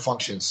for liver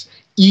functions.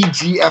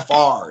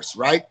 EGFRs,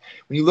 right?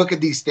 When you look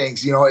at these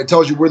things, it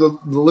tells you where the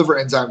liver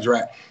enzymes are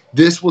at.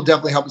 This will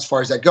definitely help as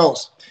far as that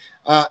goes.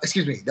 That's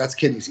kidneys,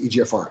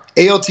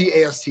 EGFR. ALT,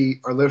 AST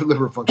are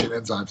liver function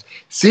enzymes.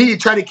 See, you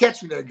try to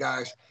catch me there,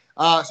 guys.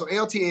 So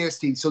ALT,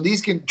 AST. So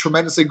these can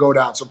tremendously go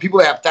down. So people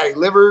that have fatty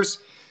livers,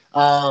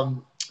 they're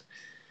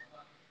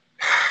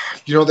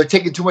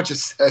taking too much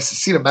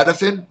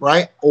acetaminophen,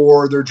 right?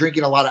 Or they're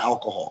drinking a lot of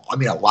alcohol. A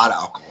lot of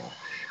alcohol.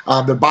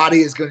 Their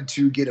body is going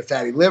to get a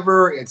fatty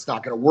liver. It's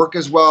not going to work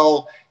as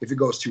well. If it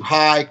goes too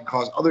high, it can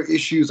cause other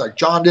issues like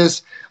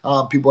jaundice.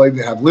 People even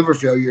have liver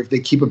failure if they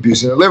keep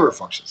abusing their liver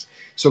functions.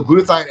 So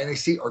glutathione and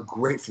NAC are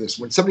great for this.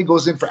 When somebody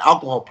goes in for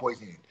alcohol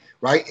poisoning,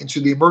 right,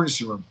 into the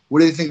emergency room, what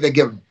do you think they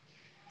give them?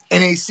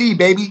 NAC,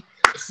 baby.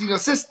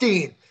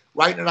 Acetylcysteine,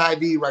 right in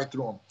an IV, right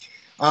through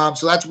them.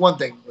 So that's one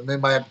thing. And they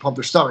might have to pump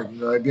their stomach.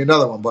 That'd be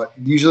another one. But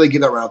usually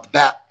give that right off the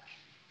bat.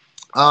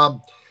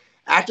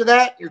 After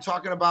that, you're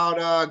talking about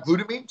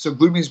glutamine. So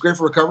glutamine is great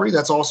for recovery.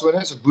 That's also in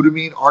it. So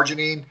glutamine,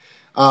 arginine,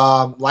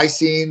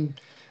 lysine,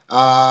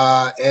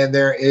 and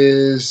there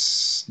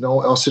is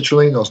no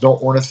L-citrulline. There's no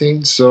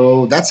ornithine.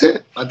 So that's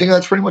it. I think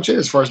that's pretty much it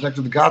as far as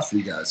Nectar of the Gods for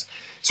you guys.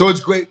 So it's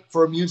great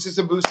for immune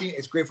system boosting.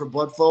 It's great for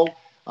blood flow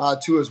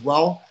too as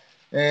well.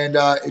 And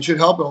it should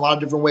help in a lot of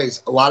different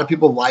ways. A lot of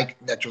people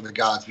like Nectar of the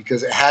Gods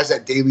because it has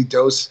that daily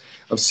dose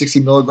of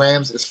 60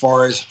 milligrams as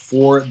far as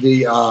for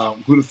the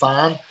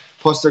glutathione.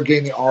 Plus, they're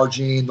getting the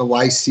arginine, the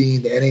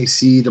lysine, the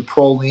NAC, the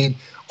proline.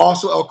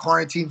 Also,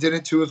 L-carnitine's in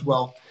it, too, as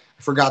well.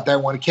 I forgot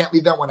that one. I can't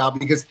leave that one out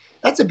because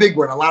that's a big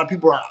one. A lot of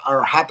people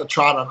are hot to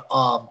trot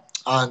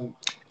on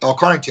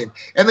L-carnitine,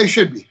 and they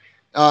should be.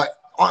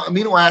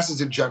 Amino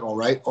acids in general,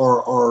 right,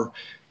 or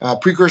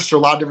precursors to a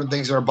lot of different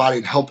things in our body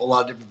and help a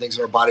lot of different things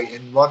in our body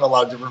and run a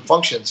lot of different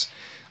functions.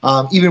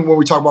 Even when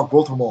we talk about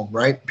growth hormone,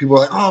 right? People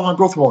are like, oh, I want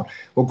growth hormone.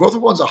 Well, growth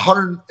hormone is a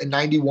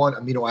 191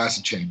 amino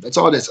acid chain. That's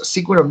all it is, a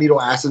sequence of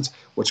amino acids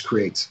which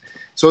creates.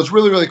 So it's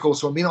really, really cool.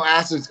 So amino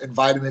acids and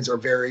vitamins are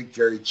very,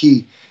 very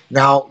key.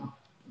 Now,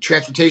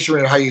 transportation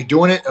rate and how you're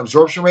doing it,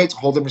 absorption rates, a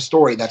whole different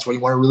story. That's why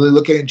you want to really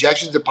look at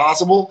injections if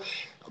possible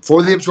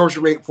for the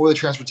absorption rate, for the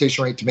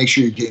transportation rate, to make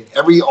sure you're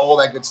getting all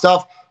that good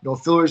stuff. No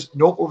fillers,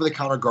 no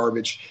over-the-counter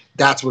garbage.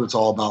 That's what it's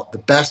all about. The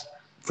best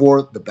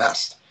for the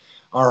best.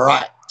 All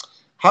right.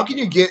 How can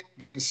you get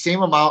the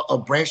same amount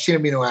of branched-chain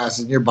amino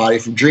acids in your body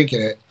from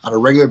drinking it on a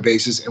regular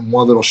basis in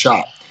one little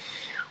shot?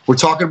 We're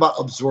talking about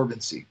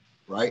absorbency,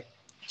 right?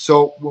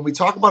 So when we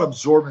talk about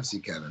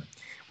absorbency, Kevin,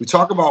 we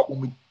talk about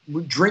when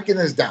we're drinking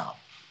this down,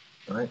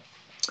 right?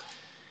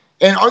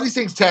 And are these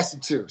things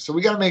tested too? So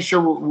we got to make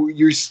sure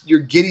you're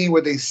getting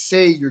what they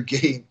say you're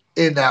getting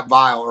in that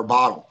vial or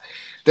bottle.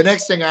 The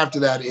next thing after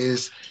that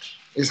is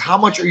how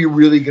much are you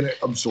really going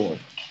to absorb,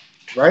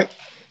 right?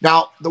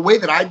 Now, the way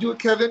that I do it,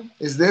 Kevin,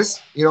 is this,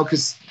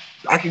 because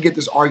I can get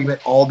this argument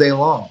all day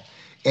long.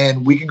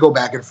 And we can go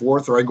back and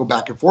forth, or I go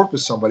back and forth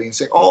with somebody and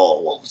say,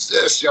 oh, well, it's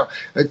this,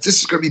 this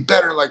is going to be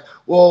better. Like,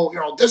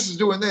 well, this is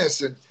doing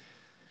this. And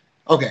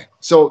okay,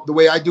 so the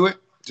way I do it,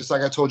 just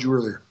like I told you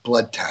earlier,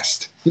 blood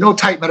test.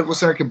 Titan Medical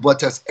Center can blood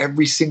test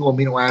every single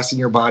amino acid in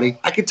your body.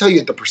 I can tell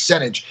you the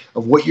percentage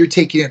of what you're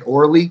taking in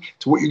orally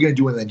to what you're going to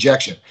do in the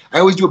injection. I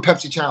always do a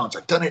Pepsi challenge.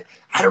 I've done it,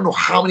 I don't know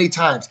how many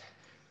times.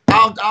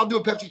 I'll do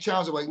a Pepsi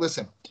challenge. I'm like,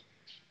 listen,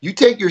 you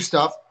take your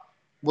stuff,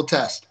 we'll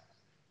test,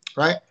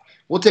 right?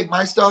 We'll take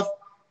my stuff,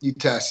 you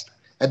test.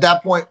 At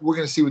that point, we're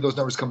going to see what those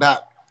numbers come back.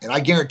 And I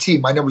guarantee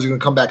my numbers are going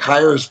to come back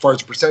higher as far as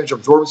the percentage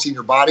of absorbency in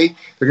your body.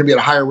 They're going to be at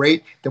a higher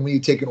rate than when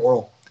you take an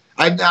oral.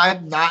 I've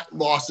not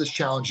lost this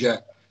challenge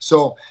yet.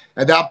 So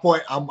at that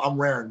point,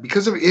 I'm raring.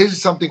 Because there is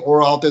something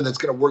oral out there that's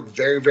going to work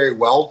very, very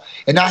well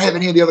and not have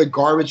any of the other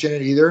garbage in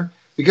it either.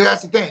 Because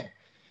that's the thing.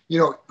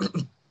 You're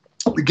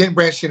getting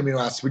branched chain amino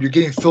acids, but you're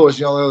getting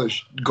fillers, all the other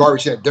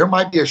garbage in it. There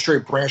might be a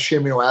straight branched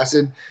chain amino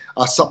acid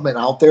supplement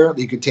out there that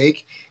you could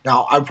take.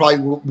 Now, I'd probably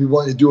be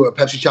willing to do a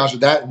Pepsi challenge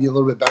with that and be a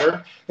little bit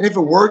better. And if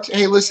it works,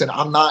 hey, listen,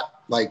 I'm not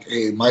like,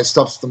 hey, my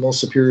stuff's the most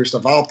superior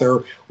stuff out there,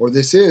 or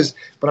this is.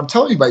 But I'm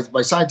telling you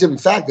by scientific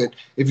fact that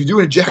if you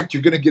do inject,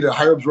 you're going to get a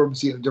higher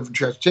absorbency and a different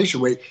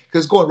transportation rate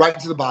because it's going right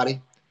into the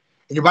body.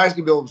 And your body's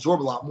going to be able to absorb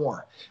a lot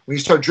more. When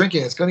you start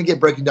drinking, it's going to get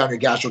breaking down your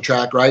gastro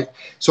tract, right?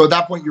 So at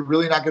that point, you're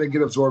really not going to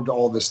get absorbed to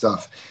all this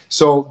stuff.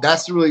 So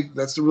that's the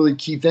really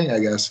key thing, I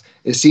guess,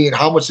 is seeing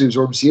how much the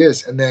absorbency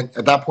is. And then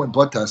at that point,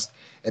 blood test.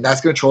 And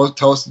that's going to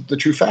tell us the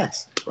true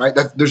facts, right?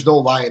 There's no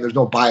lying. There's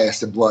no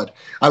bias in blood.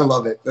 I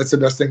love it. That's the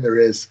best thing there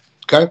is.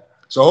 Okay?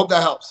 So I hope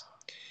that helps.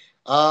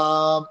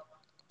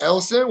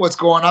 Ellison, what's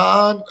going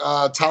on?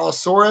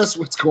 Talosaurus,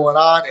 what's going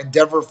on?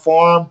 Endeavor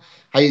Farm,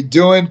 how you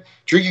doing?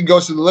 Drinking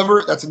goes to the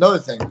liver. That's another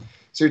thing.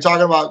 So you're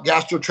talking about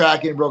gastro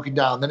tract getting broken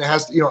down. Then it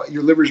has to,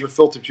 your livers are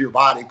filtered to your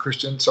body,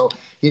 Christian. So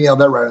he nailed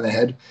that right on the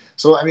head.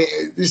 So,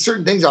 there's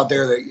certain things out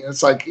there that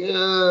it's like,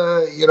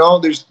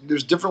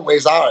 there's different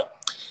ways out.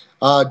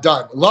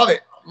 Done. Love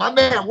it. My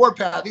man,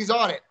 Warpath, he's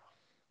on it.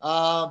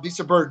 Beast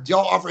of Burden, do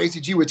y'all offer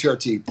ACG with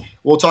TRT?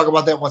 We'll talk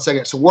about that in 1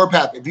 second. So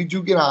Warpath, if you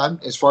do get on,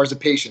 as far as a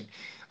patient,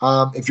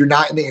 if you're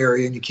not in the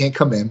area and you can't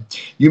come in,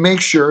 you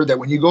make sure that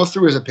when you go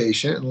through as a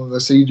patient, and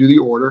let's say you do the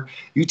order,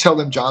 you tell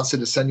them Johnson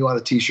to send you on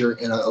a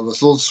t-shirt and a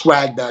little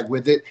swag bag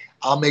with it.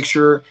 I'll make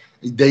sure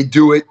they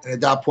do it, and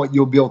at that point,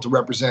 you'll be able to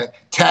represent.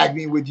 Tag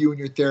me with you in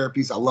your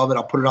therapies. I love it.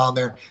 I'll put it on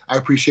there. I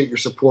appreciate your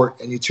support,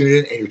 and you tune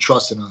in, and you're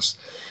trusting us.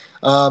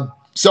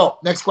 So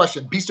next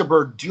question, Beast of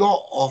Burden, do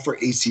y'all offer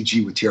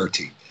ACG with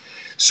TRT?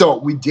 So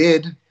we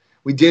did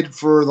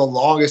for the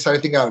longest, I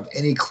think, out of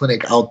any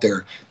clinic out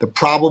there. The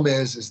problem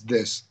is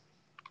this.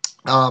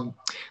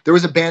 There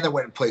was a ban that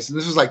went in place, and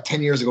this was like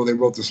 10 years ago they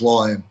wrote this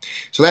law in.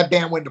 So that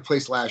ban went into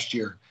place last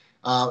year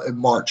in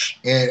March.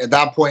 And at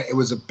that point, it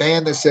was a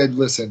ban that said,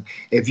 listen,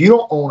 if you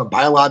don't own a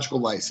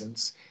biological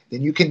license,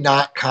 then you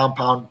cannot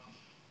compound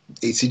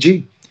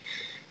ACG.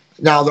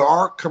 Now, there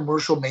are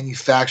commercial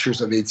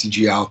manufacturers of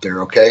ACG out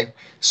there, okay?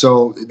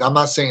 So I'm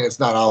not saying it's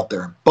not out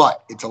there,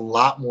 but it's a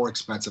lot more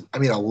expensive. I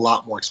mean, a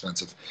lot more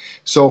expensive.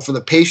 So for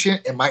the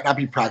patient, it might not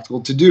be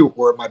practical to do,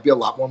 or it might be a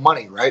lot more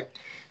money, right?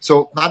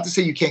 So not to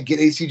say you can't get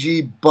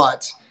ACG,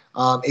 but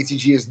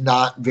ACG is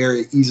not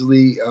very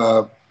easily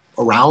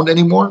around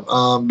anymore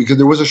because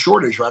there was a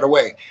shortage right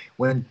away.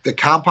 When the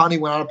compounding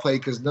went out of play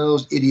because none of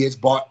those idiots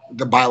bought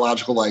the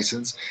biological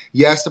license.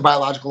 Yes, the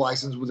biological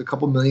license was a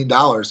couple $1 million,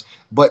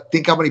 but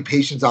think how many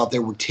patients out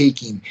there were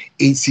taking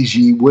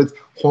HCG with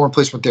hormone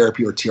replacement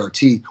therapy or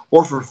TRT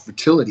or for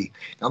fertility.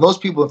 Now, those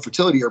people in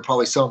fertility are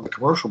probably selling the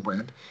commercial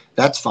brand.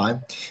 That's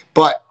fine,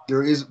 but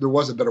there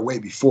was a better way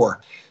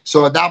before.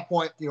 So at that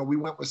point, we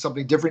went with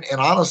something different,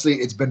 and honestly,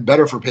 it's been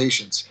better for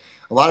patients.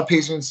 A lot of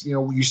patients,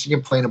 used to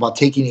complain about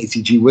taking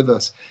HCG with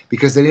us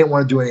because they didn't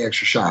want to do any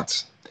extra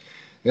shots.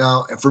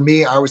 And for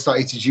me, I always thought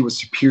HCG was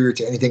superior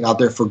to anything out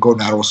there for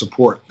gonadal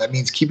support. That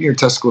means keeping your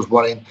testicles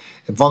running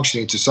and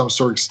functioning to some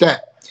sort of extent.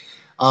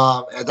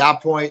 At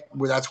that point,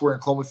 that's where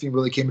clomiphene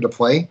really came into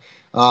play.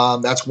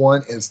 That's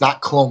one, and it's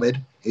not Clomid.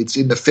 It's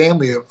in the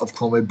family of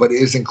Clomid, but it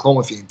is in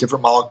clomiphene,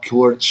 different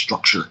molecular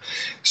structure.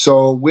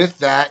 So with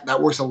that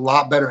works a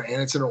lot better,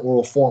 and it's in an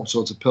oral form,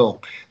 so it's a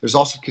pill. There's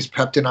also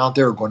Kisspeptin out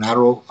there, or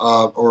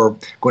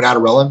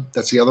gonadorelin.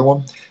 That's the other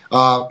one.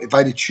 If I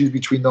had to choose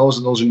between those,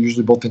 and those are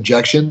usually both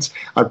injections,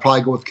 I'd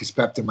probably go with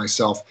Kisspeptin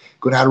myself.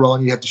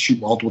 Gonadorelin, you have to shoot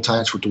multiple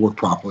times for it to work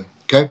properly.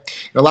 Okay,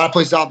 and a lot of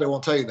places out there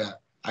won't tell you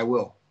that. I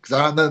will, because I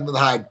don't have nothing to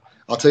hide.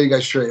 I'll tell you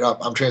guys straight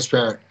up. I'm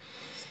transparent.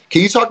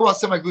 Can you talk about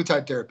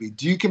semaglutide therapy?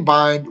 Do you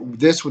combine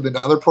this with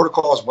another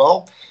protocol as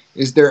well?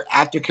 Is there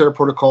aftercare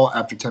protocol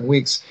after 10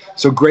 weeks?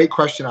 So great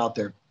question out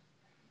there.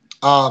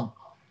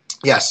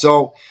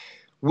 So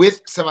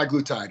with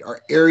semaglutide,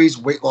 our Aries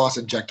weight loss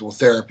injectable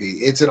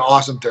therapy, it's an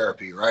awesome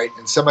therapy, right?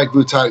 And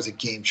semaglutide is a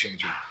game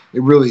changer.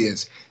 It really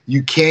is.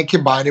 You can't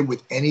combine it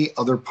with any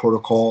other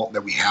protocol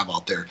that we have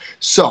out there.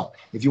 So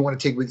if you want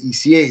to take it with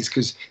ECAs,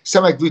 because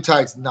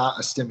semaglutide is not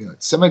a stimulant.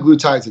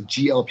 Semaglutide is a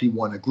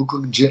GLP-1, a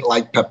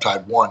glucagon-like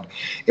peptide 1.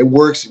 It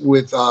works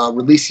with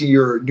releasing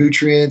your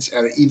nutrients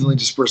at an evenly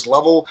dispersed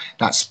level,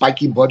 not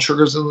spiking blood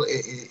sugars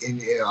in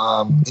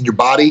your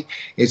body.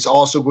 It's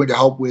also going to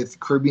help with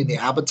curbing the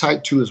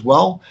appetite too as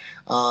well.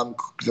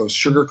 Those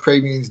sugar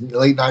cravings,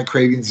 late night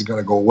cravings is going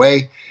to go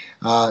away.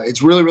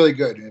 It's really, really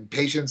good. And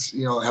patients,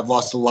 have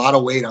lost a lot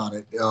of weight on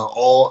it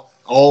all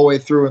the way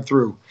through and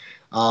through.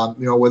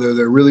 Whether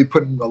they're really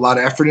putting a lot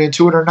of effort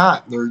into it or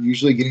not, they're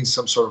usually getting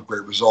some sort of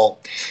great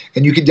result.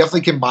 And you can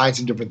definitely combine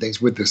some different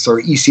things with this. So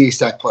ECA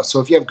Stack Plus. So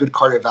if you have good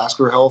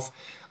cardiovascular health,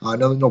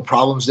 no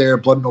problems there,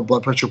 no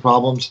blood pressure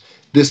problems,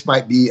 this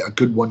might be a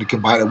good one to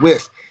combine it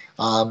with.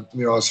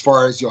 As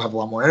far as you'll have a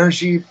lot more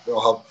energy,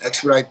 it'll help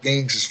expedite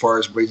things as far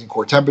as raising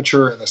core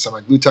temperature, and the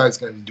semaglutide is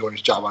going to be doing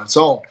its job on its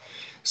own.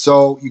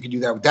 So you can do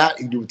that with that.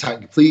 You can do it with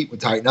Tighten Complete,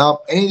 with Tighten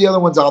Up, any of the other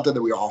ones out there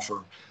that we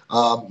offer.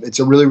 It's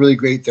a really, really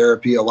great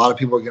therapy. A lot of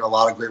people are getting a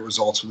lot of great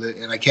results with it,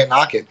 and I can't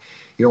knock it.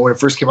 When it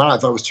first came out, I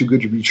thought it was too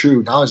good to be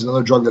true. Now there's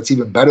another drug that's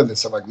even better than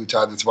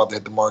semaglutide that's about to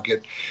hit the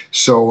market.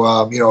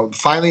 So,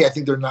 finally, I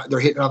think they're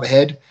hitting on the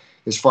head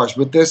as far as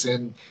with this,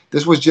 and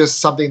this was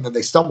just something that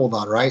they stumbled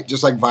on, right?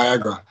 Just like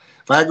Viagra.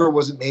 Viagra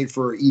wasn't made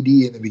for ED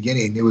in the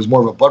beginning. It was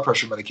more of a blood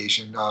pressure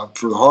medication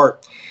for the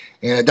heart.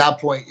 And at that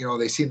point,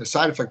 they seen the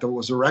side effect of it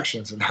was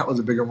erections, and that was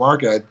a bigger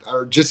market,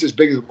 or just as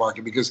big as a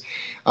market, because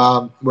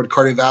what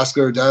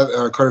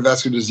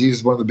cardiovascular disease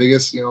is one of the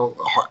biggest,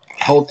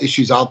 health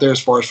issues out there as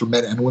far as for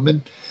men and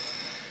women.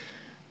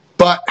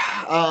 But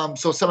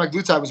so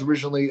semaglutide was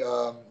originally,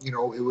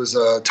 it was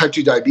a type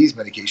 2 diabetes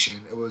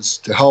medication. It was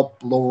to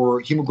help lower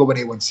hemoglobin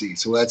A1C.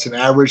 So that's an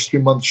average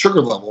 3-month sugar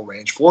level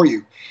range for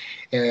you.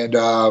 And,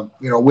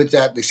 with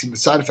that, they seen the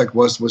side effect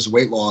was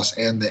weight loss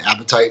and the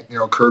appetite,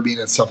 curbing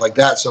and stuff like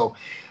that. So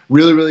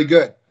really, really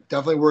good.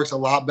 Definitely works a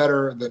lot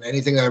better than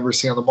anything I've ever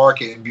seen on the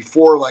market. And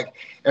before, like,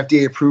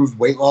 FDA approved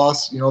weight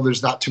loss,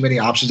 there's not too many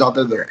options out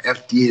there that are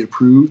FDA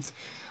approved.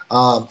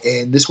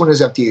 And this one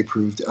is FDA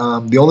approved.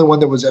 The only one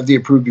that was FDA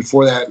approved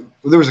before that,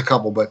 well, there was a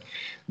couple, but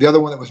the other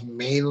one that was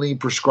mainly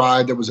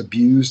prescribed that was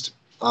abused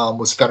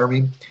was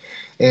phentermine.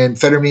 And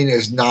phentermine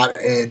is not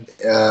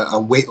a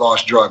weight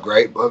loss drug,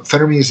 right? But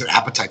phentermine is an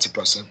appetite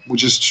suppressant,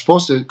 which is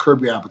supposed to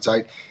curb your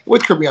appetite.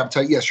 With curbing your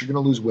appetite, yes, you're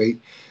going to lose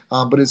weight,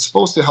 but it's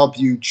supposed to help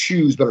you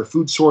choose better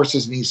food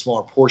sources and eat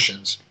smaller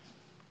portions.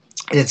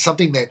 And it's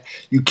something that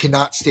you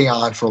cannot stay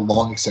on for a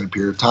long, extended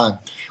period of time.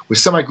 With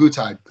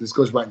semaglutide, this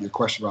goes right into your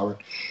question,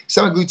 Robert.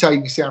 Semaglutide,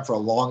 you can stay on for a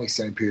long,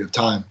 extended period of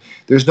time.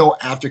 There's no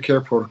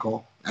aftercare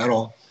protocol at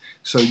all.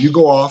 So you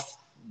go off.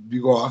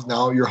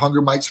 Now your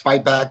hunger might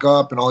spike back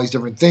up and all these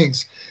different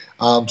things.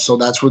 So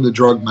that's where the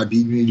drug might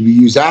need to be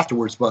used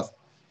afterwards. But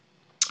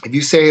if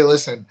you say, hey,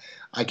 listen,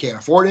 I can't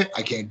afford it,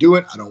 I can't do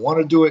it, I don't want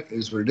to do it, it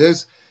is what it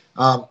is.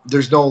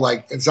 There's no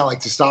it's not like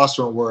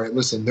testosterone where,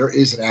 listen, there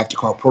is an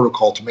aftercare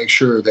protocol to make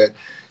sure that,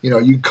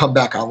 you come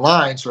back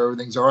online so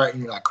everything's all right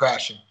and you're not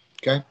crashing.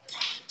 Okay.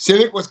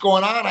 Civic, what's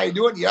going on? How you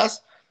doing?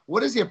 Yes.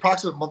 What is the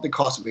approximate monthly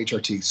cost of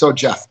HRT? So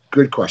Jeff,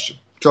 good question.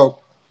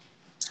 So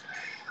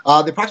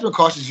the approximate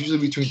cost is usually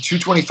between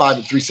 $225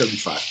 and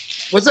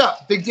 $375. What's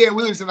up? Big Dan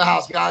Wheeler's in the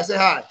house, guys. Say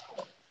hi.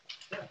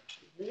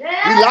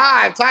 Yeah. We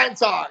live, Titan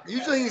Talk.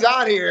 Usually he's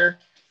out here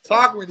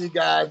talking with you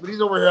guys, but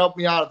he's over here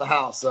helping me out at the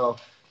house. So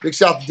big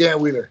shout out to Dan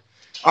Wheeler.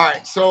 All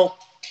right, so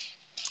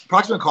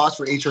approximate cost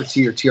for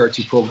HRT or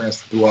TRT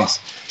programs through us.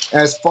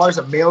 As far as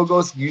a male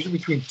goes, usually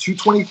between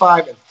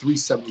 $225 and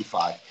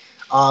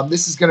 $375.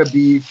 This is going to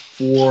be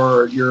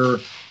for your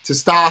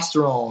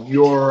testosterone,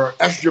 your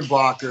estrogen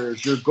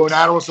blockers, your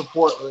gonadal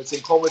support, whether it's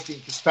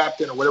clomiphene,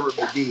 kisspeptin, or whatever it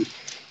may be,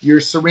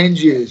 your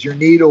syringes, your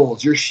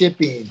needles, your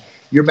shipping,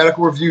 your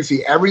medical review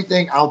fee,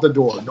 everything out the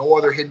door. No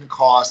other hidden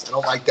costs. I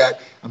don't like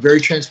that. I'm very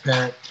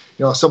transparent.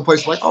 Some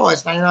places are like, oh,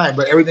 it's $99,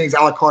 but everything's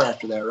a la carte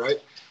after that, right?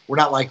 We're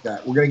not like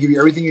that. We're going to give you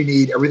everything you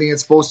need, everything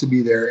that's supposed to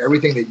be there,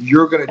 everything that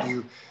you're going to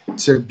do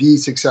to be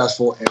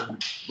successful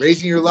and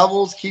raising your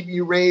levels, keeping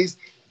you raised,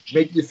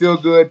 making you feel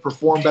good,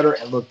 perform better,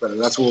 and look better.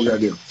 That's what we're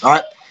going to do. All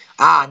right.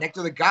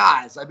 Nectar the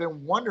Guys. I've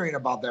been wondering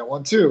about that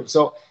one too.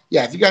 So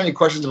yeah, if you got any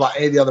questions about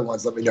any of the other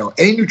ones, let me know.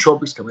 Any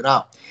nootropics coming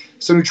out.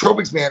 So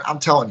nootropics, man, I'm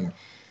telling you,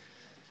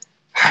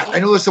 I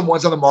know there's some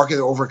ones on the market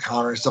that are over the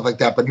counter and stuff like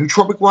that, but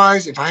nootropic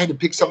wise, if I had to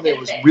pick something that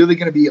was really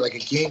going to be like a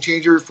game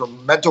changer for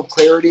mental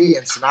clarity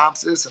and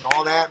synopsis and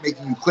all that,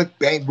 making you click,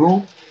 bang,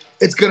 boom,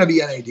 it's going to be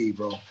NAD,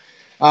 bro.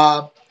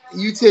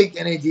 You take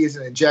NAD as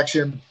an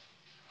injection,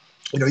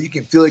 you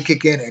can feel it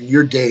kick in and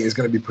your day is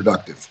going to be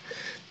productive.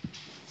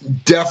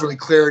 Definitely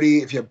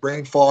clarity. If you have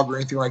brain fog or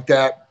anything like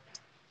that,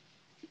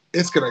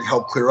 it's going to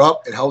help clear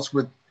up. It helps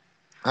with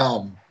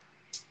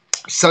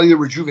cellular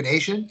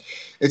rejuvenation.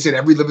 It's in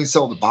every living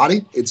cell of the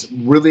body. It's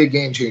really a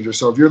game changer.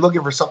 So if you're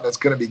looking for something that's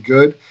going to be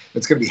good,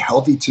 that's going to be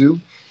healthy too,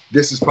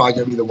 this is probably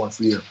going to be the one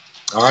for you.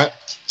 All right.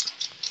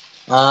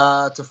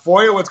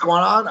 Tafoya, what's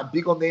going on? A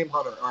Beagle Name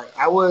Hunter. All right.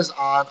 I was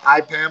on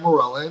IPAM,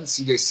 Morellin,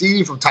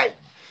 CJC from Titan.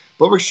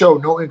 Blood work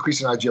showed no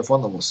increase in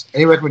IGF-1 levels.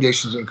 Any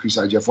recommendations to increase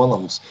IGF-1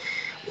 levels?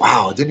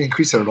 Wow, it didn't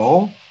increase it at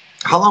all?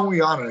 How long were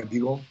you on it,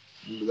 Beagle?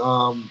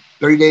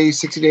 30 days,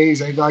 60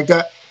 days, anything like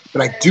that?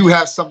 But I do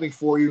have something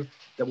for you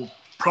that will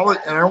probably,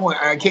 and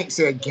I can't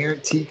say I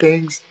guarantee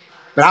things,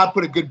 but I'll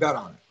put a good bet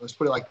on it. Let's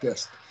put it like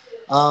this.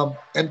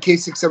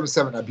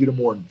 MK677,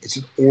 ibutamoren. It's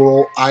an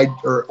oral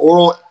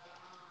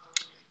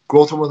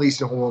growth hormone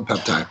releasing hormone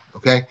peptide,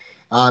 okay?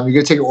 You're going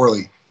to take it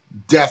orally.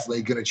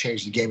 Definitely going to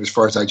change the game as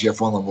far as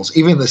IGF-1 levels.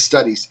 Even the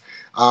studies,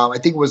 I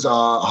think it was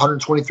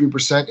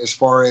 123% as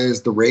far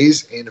as the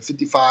raise in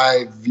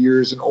 55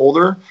 years and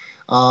older.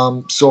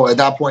 So at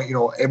that point,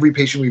 every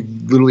patient we've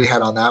literally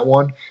had on that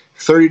one,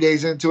 30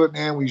 days into it,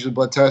 man, we usually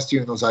blood test you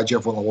and those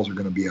IGF-1 levels are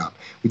going to be up.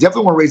 We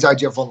definitely want to raise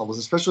IGF-1 levels,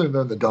 especially when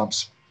they're in the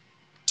dumps.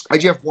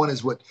 IGF-1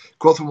 is what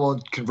growth hormone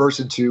converts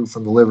into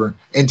from the liver,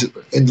 and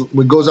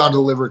when it goes on to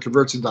the liver, it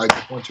converts into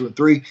IGF-1, 2, and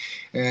 3.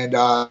 And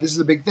this is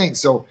a big thing.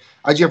 So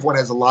IGF-1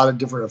 has a lot of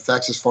different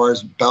effects as far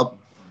as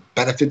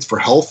benefits for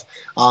health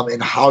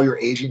and how you're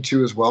aging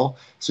too as well.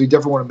 So you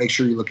definitely want to make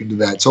sure you look into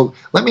that. So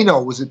let me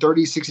know, was it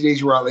 30, 60 days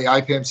you were out of the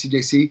IPAM,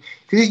 CJC?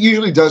 Because it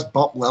usually does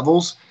bump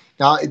levels.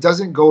 Now, it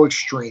doesn't go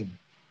extreme,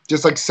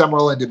 just like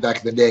Summerlin did back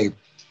in the day.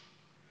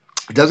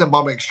 It doesn't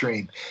bump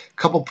extreme. A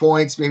couple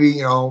points,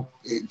 maybe,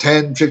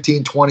 10,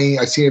 15, 20.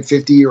 I've seen it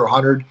 50 or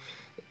 100,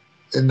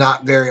 and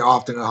not very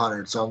often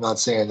 100, so I'm not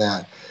saying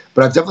that.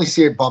 But I've definitely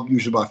seen it bump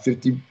usually about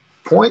 50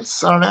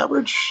 points on an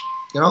average,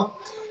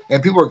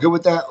 And people are good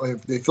with that.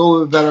 If they feel a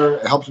little better,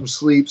 it helps them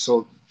sleep,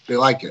 so they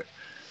like it.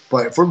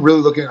 But if we're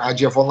really looking at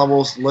IGF-1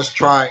 levels, let's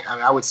try.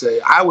 I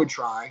would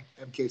try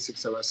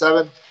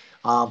MK677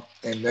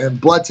 and then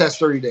blood test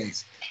 30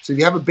 days. So if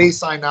you have a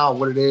baseline now of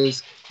what it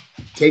is,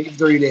 take it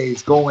 30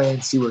 days, go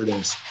in, see what it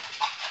is.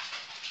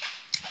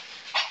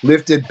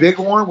 Lifted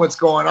Bighorn, what's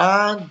going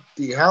on?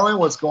 D. Helen,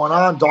 what's going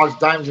on? Dogs,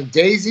 Diamonds, and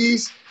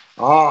Daisies.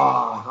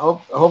 I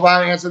hope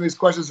I'm answering these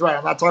questions right.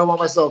 I'm not talking about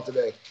myself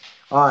today.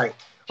 All right.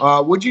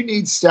 Would you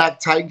need Stack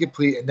Titan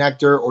Complete and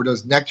Nectar, or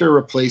does Nectar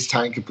replace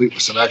Titan Complete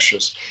with some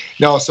extras?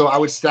 No, so I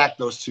would stack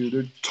those two.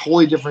 They're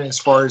totally different as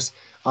far as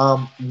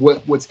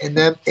what's in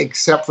them,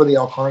 except for the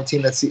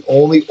L-carnitine. That's the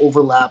only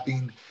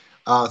overlapping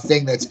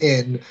thing that's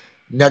in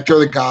Nectar of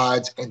the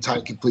Gods and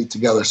Titan Complete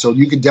together. So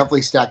you can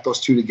definitely stack those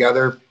two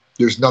together.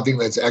 There's nothing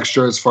that's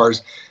extra as far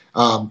as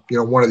one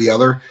or the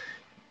other.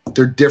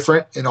 They're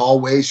different in all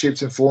ways,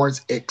 shapes, and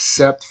forms,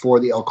 except for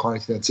the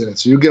L-carnitine that's in it.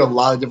 So you get a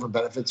lot of different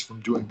benefits from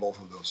doing both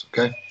of those,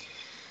 okay?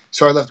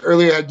 So I left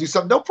earlier. I had to do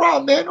something. No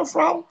problem, man. No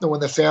problem. And when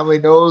the family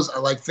knows I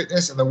like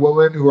fitness and the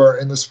women who are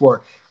in the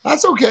sport,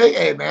 that's okay.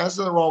 Hey, man, there's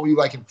nothing wrong with you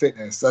liking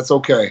fitness. That's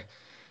okay.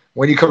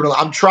 When you come to,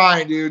 I'm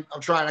trying, dude.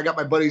 I'm trying. I got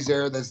my buddies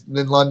there that's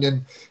in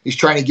London. He's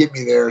trying to get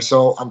me there,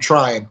 so I'm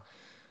trying.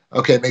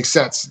 Okay, makes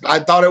sense. I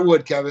thought it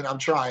would, Kevin. I'm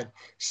trying.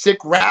 Sick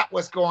Rat,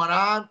 what's going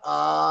on?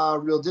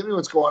 Real Dimmy,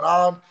 what's going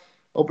on?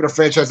 Open a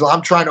franchise.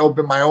 I'm trying to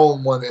open my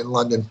own one in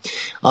London.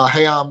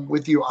 Hey, I'm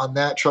with you on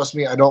that. Trust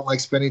me, I don't like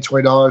spending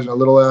 $20 in a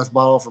little ass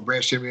bottle for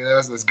Branch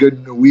Championess. That's good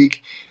in a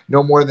week.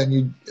 No more than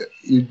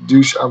you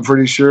do. I'm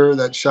pretty sure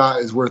that shot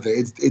is worth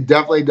it. It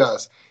definitely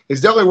does.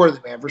 It's definitely worth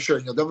it, man, for sure.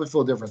 You'll definitely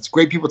feel a difference.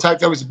 Great people type.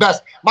 That was the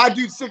best. My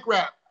dude, Sick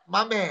Rat,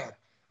 my man.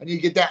 I need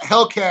to get that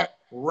Hellcat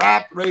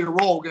wrapped, ready to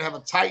roll. We're going to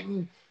have a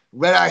Titan,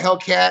 Red Eye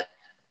Hellcat,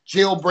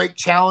 Jailbreak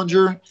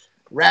Challenger,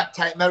 wrapped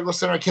Titan Medical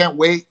Center. I can't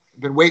wait.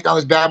 Been waiting on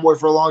this bad boy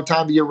for a long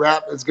time to get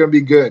wrapped. It's going to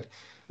be good.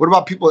 What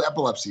about people with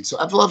epilepsy? So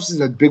epilepsy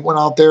is a big one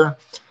out there.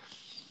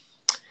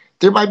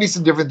 There might be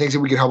some different things that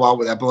we can help out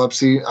with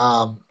epilepsy.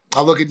 I'll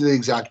look into the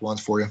exact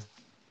ones for you.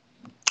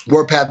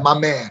 Warpath, my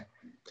man.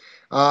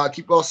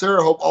 Keep well, sir.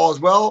 I hope all is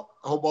well.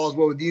 I hope all is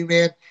well with you,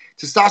 man.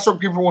 Testosterone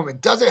cream for women.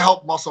 Does it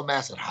help muscle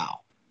mass and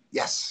how?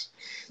 Yes.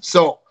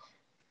 So,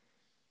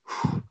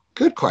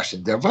 good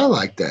question, Dev. I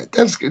like that.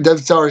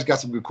 Dev's always got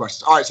some good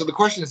questions. All right, so the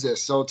question is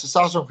this. So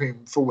testosterone cream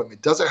for women,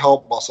 does it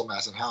help muscle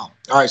mass and how?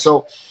 All right,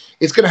 so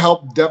it's going to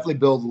help definitely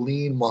build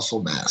lean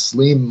muscle mass,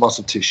 lean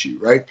muscle tissue,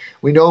 right?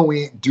 We know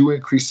we do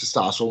increase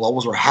testosterone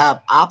levels or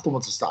have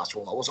optimal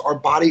testosterone levels. Our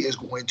body is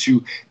going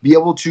to be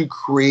able to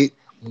create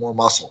more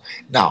muscle.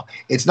 Now,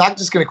 it's not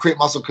just going to create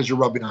muscle because you're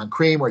rubbing on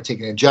cream or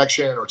taking an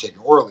injection or taking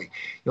orally.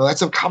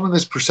 That's a common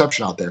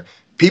misperception out there.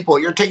 People,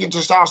 you're taking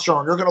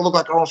testosterone, you're going to look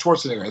like Arnold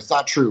Schwarzenegger. It's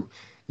not true.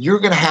 You're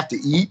going to have to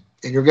eat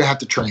and you're going to have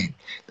to train.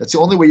 That's the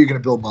only way you're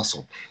going to build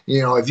muscle.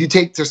 If you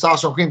take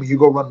testosterone cream and you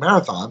go run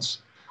marathons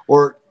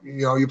or,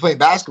 you're playing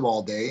basketball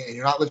all day and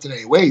you're not lifting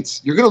any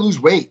weights, you're going to lose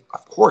weight.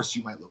 Of course,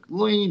 you might look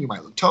lean, you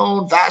might look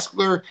toned,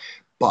 vascular,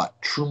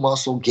 but true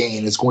muscle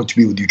gain is going to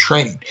be with you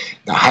training.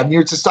 Now, having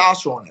your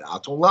testosterone at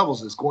optimal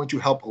levels is going to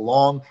help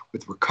along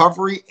with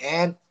recovery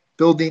and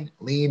building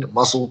lean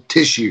muscle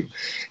tissue.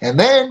 And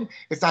then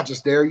it's not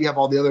just there. You have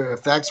all the other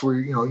effects where,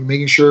 you're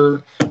making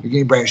sure you're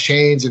getting branched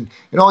chains and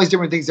all these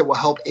different things that will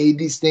help aid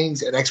these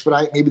things and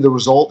expedite maybe the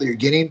result that you're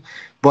getting.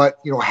 But,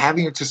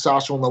 having your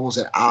testosterone levels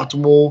at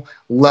optimal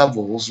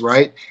levels,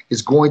 right,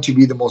 is going to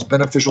be the most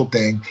beneficial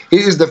thing.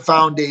 It is the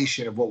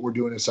foundation of what we're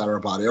doing inside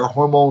our body. Our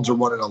hormones are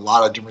running a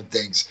lot of different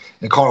things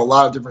and calling a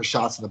lot of different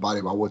shots in the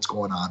body about what's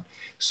going on.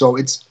 So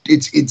it's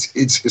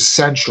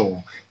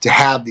essential to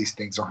have these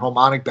things, our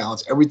harmonic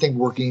balance, everything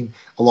working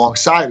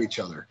alongside each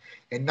other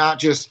and not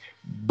just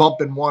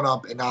bumping one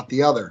up and not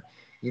the other.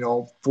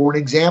 For an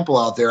example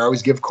out there, I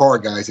always give car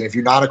guys, and if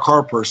you're not a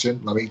car person,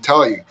 let me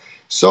tell you.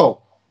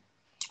 So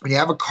when you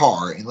have a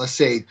car, and let's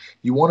say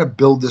you want to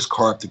build this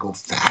car up to go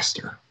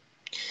faster,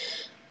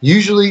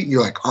 usually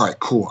you're like, all right,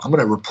 cool, I'm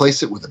going to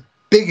replace it with a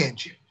big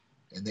engine,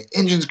 and the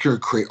engine's going to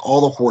create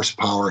all the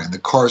horsepower, and the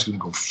car's going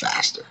to go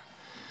faster.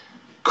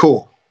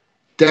 Cool.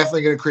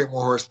 Definitely going to create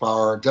more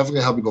horsepower, definitely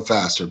going to help you go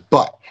faster,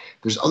 but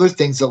there's other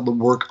things that will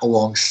work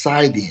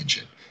alongside the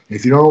engine. And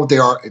if you don't know what they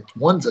are,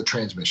 one's a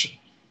transmission.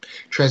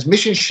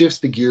 Transmission shifts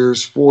the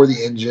gears for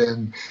the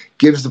engine,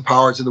 gives the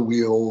power to the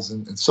wheels,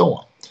 and so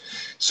on.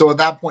 So at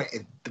that point,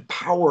 if the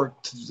power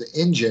to the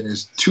engine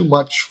is too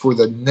much for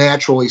the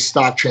naturally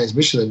stock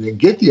transmission and then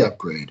get the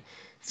upgrade,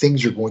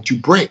 things are going to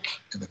break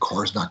and the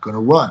car's not going to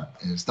run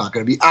and it's not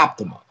going to be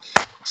optimal.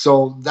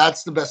 So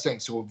that's the best thing.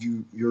 So if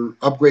you're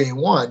upgrading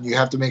one, you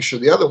have to make sure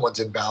the other one's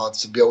in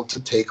balance to be able to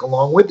take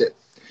along with it.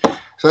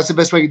 So that's the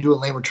best way you can do it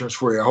in layman terms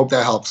for you. I hope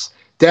that helps.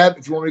 Deb,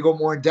 if you want me to go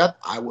more in depth,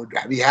 I would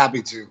be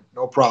happy to.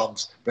 No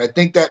problems. But I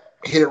think that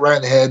hit it right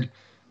in the head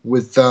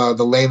with the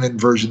layman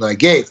version that I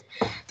gave.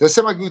 Does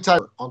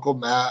semaglutide, Uncle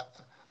Matt,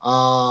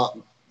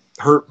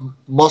 hurt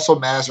muscle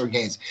mass or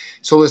gains?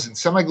 So listen,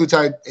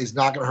 semaglutide is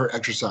not going to hurt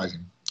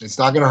exercising. It's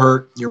not going to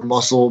hurt your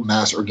muscle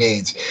mass or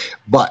gains.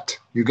 But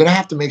you're going to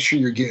have to make sure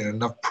you're getting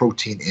enough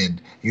protein in.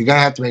 You're going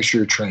to have to make sure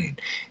you're training.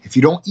 If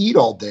you don't eat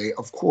all day,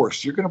 of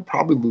course, you're going to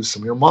probably lose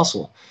some of your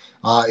muscle.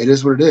 It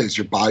is what it is.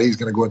 Your body is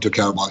going to go into a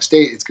catabolic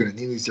state. It's going to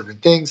need these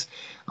different things.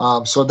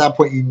 So at that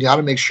point, you got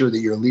to make sure that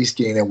you're at least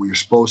getting at what you're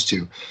supposed to.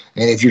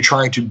 And if you're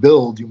trying to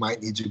build, you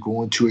might need to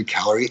go into a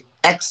calorie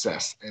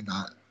excess and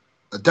not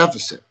a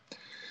deficit.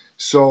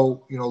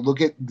 So,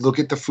 look at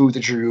the food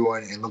that you're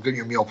doing and look at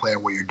your meal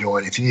plan, what you're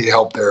doing. If you need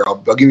help there, I'll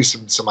give you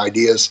some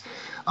ideas.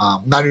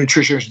 I'm not a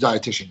nutritionist or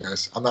dietitian,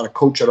 guys. I'm not a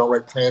coach. I don't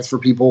write plans for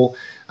people.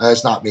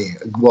 It's not me.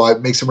 Well, I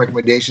make some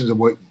recommendations of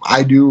what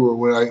I do or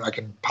what I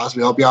can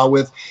possibly help you out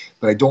with,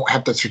 but I don't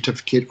have that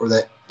certificate or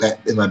that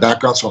in my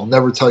background, so I'll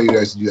never tell you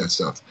guys to do that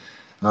stuff.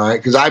 All right?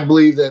 Because I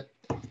believe that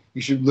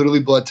you should literally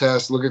blood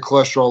test, look at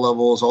cholesterol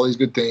levels, all these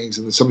good things,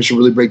 and then somebody should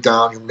really break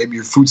down maybe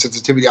your food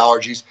sensitivity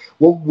allergies,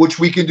 which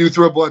we can do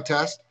through a blood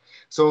test.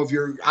 So if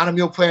you're on a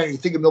meal plan and you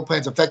think a meal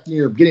plan's affecting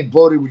you or getting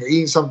bloated when you're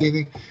eating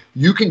something,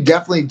 you can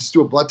definitely just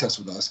do a blood test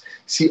with us,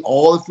 see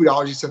all the food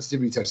allergy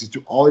sensitivity tests,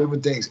 do all the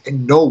different things,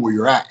 and know where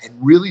you're at and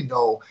really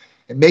know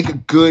and make a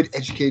good,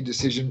 educated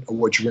decision of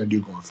what you're going to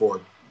do going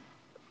forward.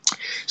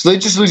 So they're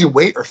just losing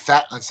weight or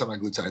fat on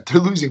semaglutide.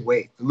 They're losing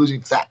weight. They're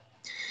losing fat.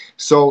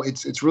 So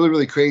it's really,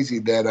 really crazy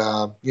that,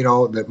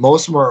 that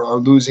most of them are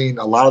losing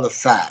a lot of the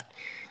fat.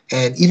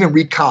 And even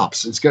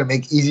recomps, it's going to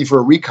make easy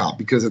for a recomp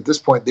because at this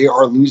point they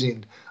are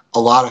losing a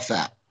lot of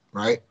fat,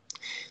 right?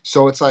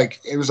 So it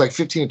was like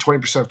 15 to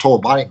 20% of total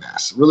body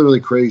mass. Really,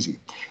 really crazy.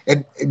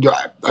 And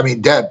I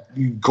mean, Deb,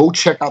 you go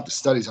check out the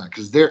studies on it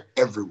because they're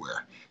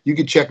everywhere. You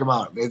can check them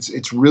out.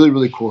 It's really,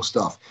 really cool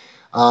stuff.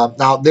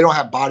 Now, they don't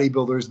have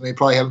bodybuilders, and they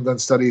probably haven't done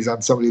studies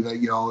on somebody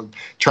that,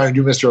 trying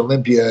to do Mr.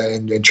 Olympia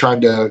and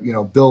trying to,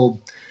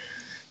 build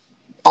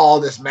all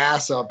this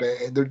mass up.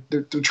 And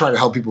they're trying to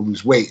help people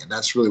lose weight, and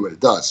that's really what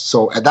it does.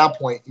 So at that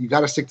point, you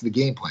got to stick to the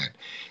game plan.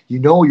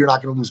 You're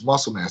not going to lose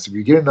muscle mass if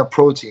you're getting enough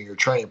protein, you're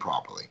training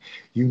properly.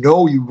 You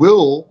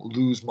will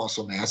lose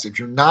muscle mass if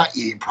you're not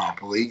eating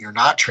properly, you're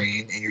not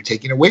training, and you're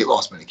taking a weight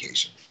loss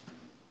medication.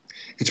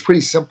 It's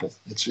pretty simple.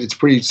 It's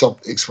pretty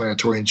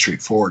self-explanatory and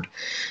straightforward.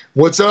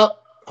 What's up?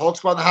 Hulk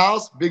Squad in the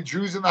house. Big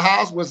Drew's in the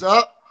house. What's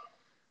up?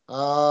 Who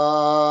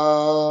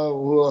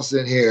else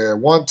in here?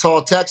 One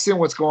Tall Texan.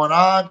 What's going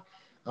on?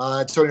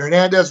 Antonio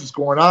Hernandez. What's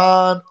going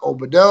on?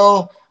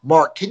 Obadell.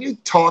 Mark, can you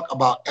talk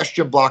about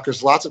estrogen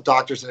blockers? Lots of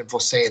doctors and info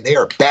saying they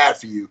are bad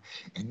for you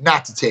and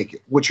not to take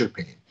it. What's your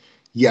opinion?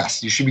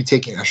 Yes, you should be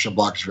taking estrogen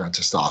blockers if you're on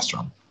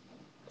testosterone.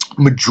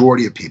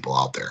 Majority of people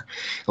out there,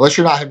 unless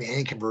you're not having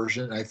any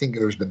conversion. I think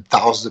there's been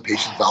thousands of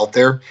patients out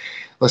there.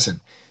 Listen,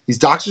 these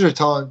doctors are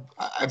telling,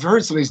 I've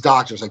heard some of these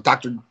doctors, like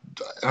Dr.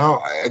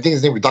 I think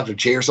his name was Dr.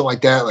 J or something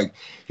like that. Like,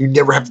 you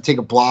never have to take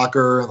a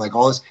blocker and like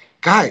all this.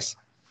 Guys,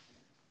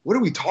 what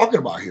are we talking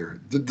about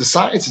here? The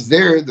science is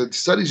there. The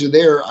studies are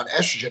there on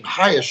estrogen,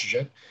 high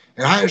estrogen,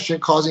 and high estrogen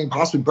causing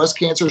possibly breast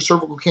cancer,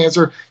 cervical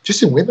cancer,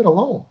 just in women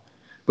alone.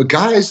 But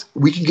guys,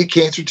 we can get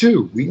cancer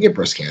too. We can get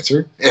breast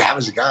cancer. It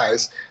happens to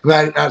guys. I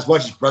mean, not as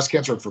much as breast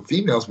cancer for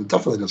females, but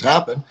definitely does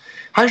happen.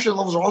 High estrogen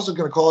levels are also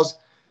going to cause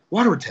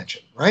water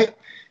retention, right?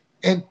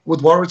 And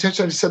with water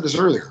retention, I just said this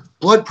earlier,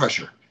 blood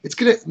pressure. It's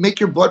going to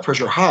make your blood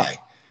pressure high.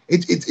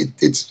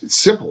 It's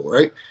simple,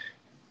 right?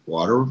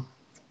 Water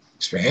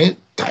expand,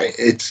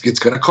 it's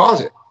going to cause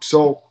it.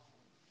 So,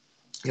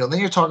 then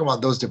you're talking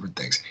about those different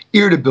things.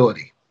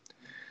 Irritability.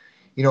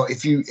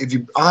 If you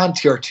on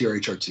TRT or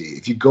HRT,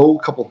 if you go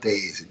a couple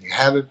days and you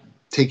haven't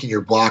taken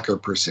your blocker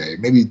per se,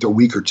 maybe a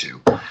week or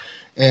two,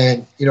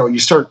 and you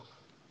start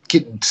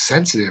getting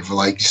sensitive,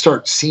 like you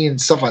start seeing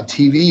stuff on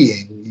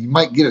TV and you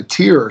might get a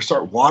tear or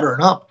start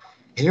watering up,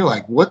 and you're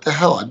like, what the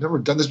hell? I've never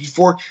done this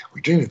before. We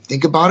didn't even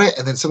think about it,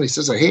 and then somebody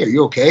says like, hey, are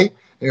you okay? And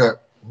you're like,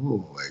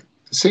 ooh, like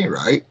this ain't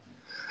right.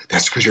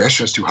 That's because your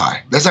estrogen's too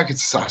high. That's not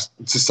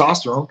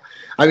testosterone.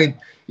 I mean,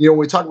 when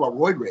we talk about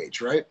roid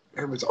rage, right?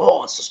 Everybody's,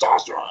 oh, it's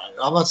testosterone.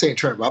 I'm not saying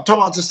trend, but I'm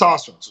talking about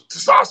testosterone. So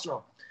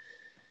testosterone.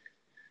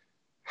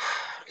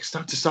 It's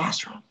not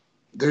testosterone.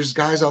 There's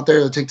guys out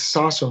there that take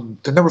testosterone.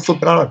 They're never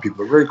flipping out on people.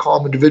 They're very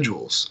calm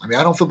individuals. I mean,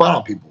 I don't flip out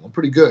on people. I'm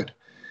pretty good.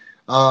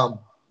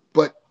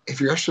 But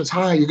if your estrogen's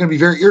high, you're going to be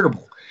very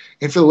irritable.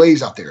 And for the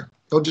ladies out there,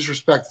 no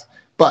disrespect,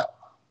 but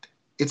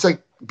it's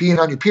like being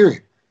on your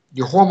period.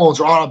 Your hormones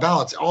are all out of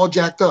balance, all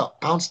jacked up,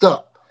 bounced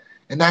up.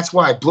 And that's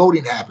why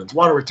bloating happens,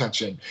 water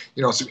retention,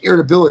 some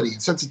irritability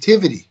and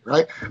sensitivity,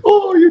 right?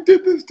 Oh, you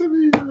did this to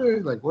me.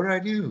 Like, what did I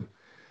do?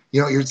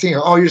 You're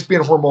saying, oh, you're just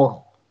being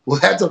hormonal.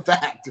 Well, that's a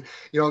fact.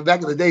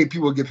 Back in the day,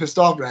 people would get pissed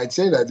off when I'd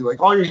say that. They're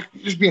like, oh, you're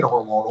just being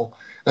hormonal.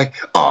 Like,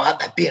 oh, I'm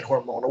not being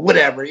hormonal.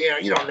 Whatever.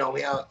 You don't know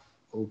me.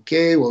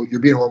 Okay, well, you're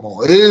being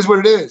hormonal. It is what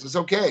it is. It's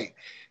okay.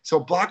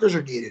 So blockers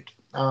are needed.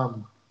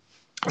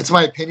 That's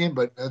my opinion,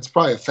 but that's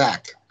probably a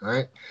fact,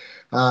 right?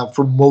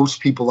 For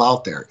most people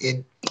out there.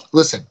 And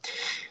listen,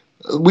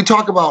 we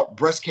talk about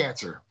breast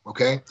cancer,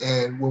 okay?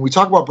 And when we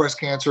talk about breast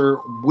cancer,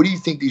 what do you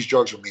think these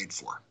drugs are made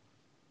for?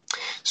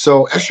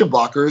 So estrogen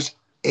blockers,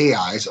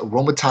 AIs,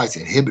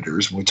 aromatase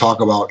inhibitors, when we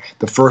talk about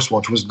the first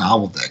one, which was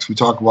Novaldex, we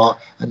talk about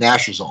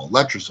anastrozole,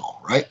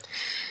 letrozole, right?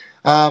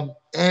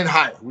 And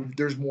higher.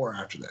 There's more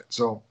after that.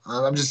 So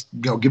I'm just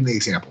giving the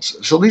examples.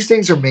 So these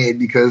things are made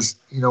because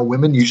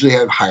women usually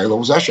have higher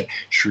levels of estrogen.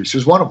 Charisse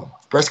is one of them.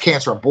 Breast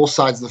cancer on both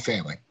sides of the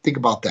family. Think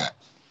about that.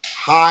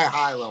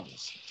 High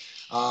levels.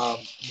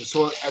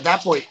 So at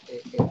that point,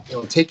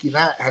 taking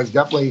that has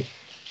definitely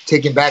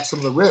taken back some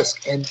of the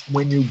risk. And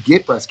when you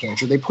get breast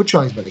cancer, they put you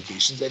on these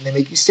medications and they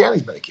make you stay on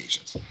these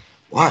medications.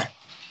 Why?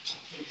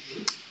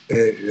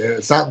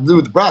 It's not to do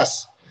with the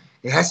breasts.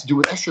 It has to do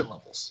with estrogen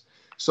levels.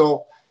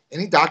 So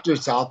any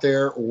doctors out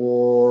there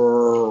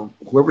or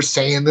whoever's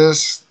saying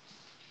this,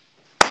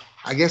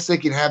 I guess they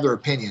can have their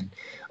opinion.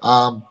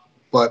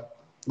 But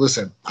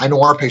listen, I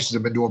know our patients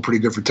have been doing pretty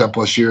good for 10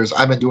 plus years.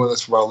 I've been doing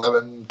this for about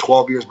 11,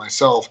 12 years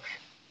myself,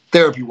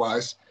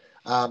 therapy-wise.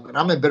 And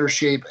I'm in better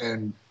shape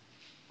and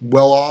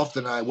well off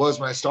than I was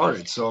when I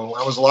started. So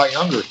I was a lot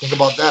younger. Think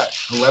about that,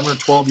 11 or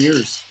 12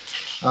 years.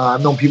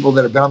 I've known people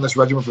that have been on this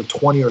regimen for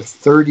 20 or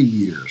 30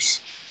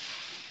 years.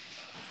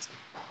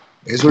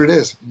 Is what it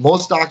is.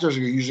 Most doctors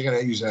are usually going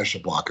to use an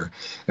estrogen blocker.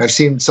 And I've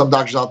seen some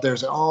doctors out there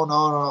say, oh,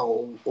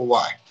 no. Well,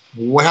 why?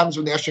 What happens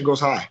when the estrogen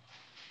goes high?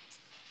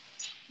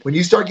 When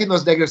you start getting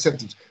those negative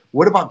symptoms,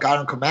 what about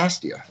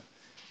gynecomastia?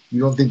 You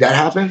don't think that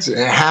happens? And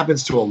it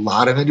happens to a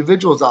lot of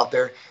individuals out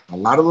there. A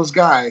lot of those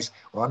guys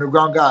are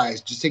underground guys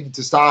just taking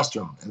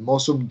testosterone, and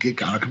most of them get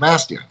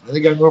gynecomastia. And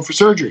they got to go for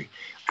surgery.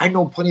 I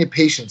know plenty of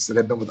patients that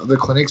have been with other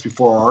clinics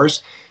before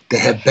ours that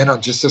have been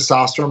on just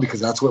testosterone because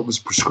that's what was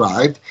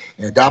prescribed.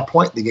 And at that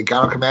point, they get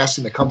gynecomastia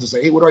and they come to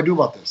say, hey, what do I do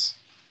about this?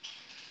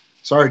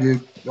 Sorry,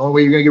 dude. The only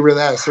way you're going to get rid of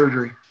that is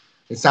surgery.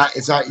 It's not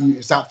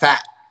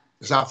fat.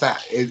 It's not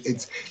fat.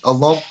 It's a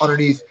lump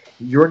underneath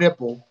your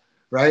nipple,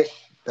 right?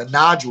 The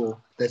nodule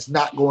that's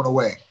not going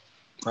away,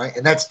 right?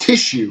 And that's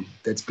tissue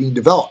that's being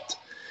developed.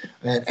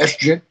 And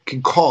estrogen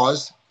can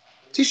cause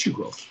tissue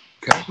growth.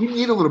 Okay, you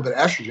need a little bit of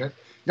estrogen.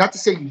 Not to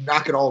say you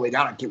knock it all the way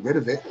down and get rid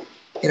of it.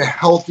 In a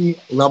healthy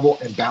level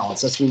and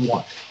balance. That's what we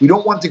want. We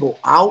don't want it to go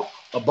out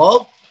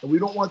above, and we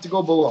don't want it to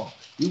go below.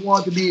 We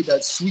want it to be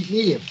that sweet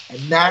medium, and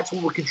that's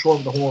what we're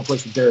controlling the hormone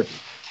replacement therapy.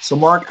 So,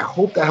 Mark, I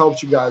hope that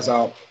helps you guys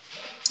out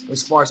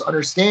as far as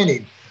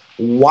understanding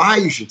why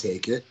you should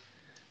take it,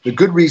 the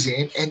good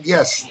reasoning, and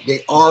yes,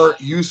 they are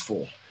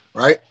useful,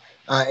 right?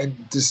 And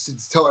just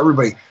to tell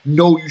everybody,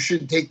 no, you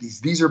shouldn't take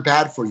these. These are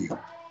bad for you.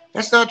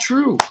 That's not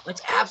true.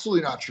 That's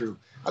absolutely not true.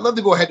 I'd love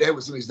to go head-to-head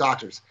with some of these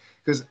doctors.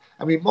 Because,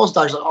 I mean, most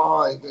doctors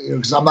are,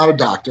 because I'm not a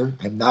doctor.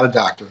 I'm not a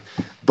doctor.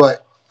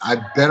 But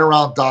I've been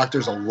around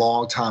doctors a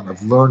long time.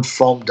 I've learned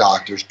from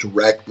doctors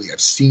directly. I've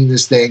seen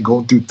this thing,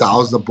 going through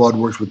thousands of blood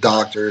works with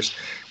doctors,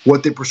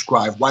 what they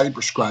prescribe, why they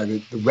prescribe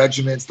it, the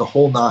regimens, the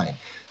whole nine.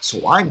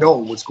 So I know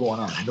what's going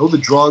on. I know the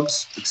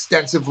drugs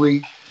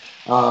extensively,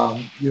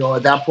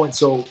 at that point.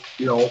 So,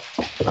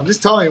 I'm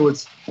just telling you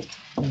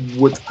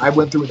what I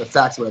went through and the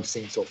facts what I've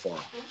seen so far.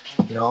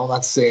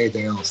 Not to say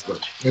anything else,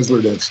 but here's what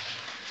it is.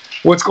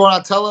 What's going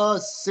on, Tella?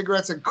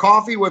 Cigarettes and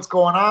coffee. What's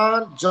going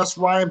on? Just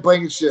Ryan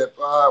Blankenship.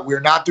 We're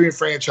not doing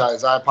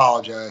franchise. I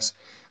apologize.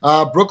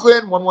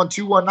 Brooklyn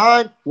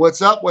 11219.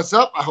 What's up? What's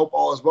up? I hope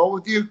all is well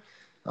with you.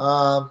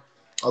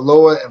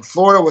 Aloha in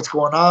Florida. What's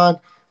going on?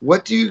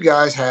 What do you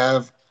guys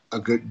have for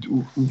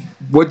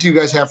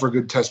a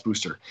good test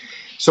booster?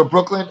 So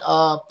Brooklyn.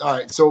 All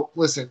right. So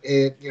listen.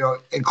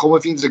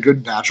 Clomiphene is a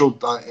good natural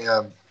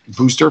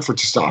booster for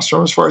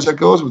testosterone as far as that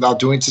goes. Without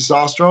doing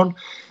testosterone.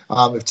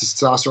 If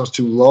testosterone is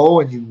too low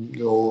and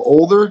you're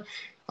older,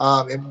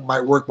 it might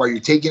work while you're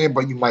taking it,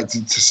 but you might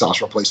need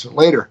testosterone replacement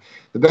later.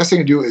 The best thing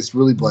to do is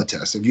really blood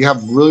test. If you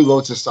have really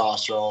low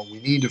testosterone, we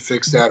need to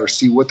fix that or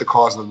see what the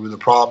cause of the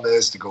problem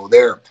is to go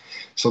there.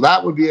 So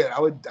that would be it.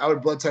 I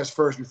would blood test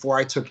first before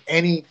I took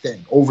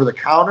anything over the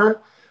counter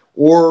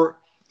or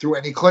through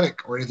any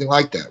clinic or anything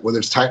like that, whether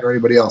it's Titan or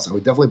anybody else. I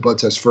would definitely blood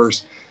test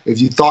first if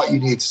you thought you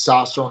needed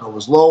testosterone or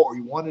was low or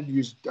you wanted to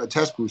use a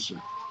test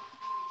booster.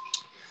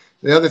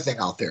 The other thing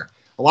out there,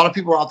 a lot of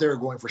people out there are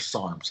going for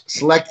SARMs,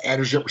 select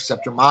androgen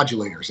receptor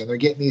modulators, and they're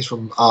getting these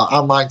from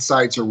online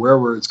sites or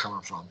wherever it's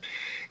coming from.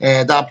 And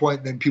at that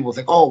point, then people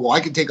think, oh, well, I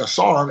can take a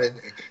SARM and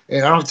I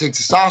don't have to take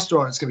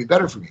testosterone. It's going to be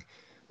better for me.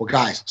 Well,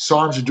 guys,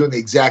 SARMs are doing the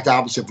exact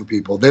opposite for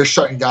people. They're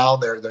shutting down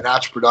their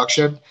natural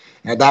production.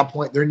 And at that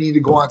point, they need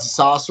to go on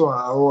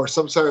testosterone or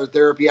some sort of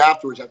therapy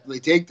afterwards after they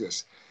take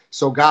this.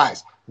 So,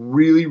 guys,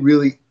 really,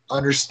 really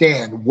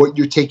understand what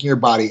you're taking your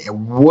body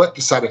and what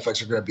the side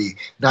effects are going to be,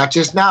 not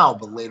just now,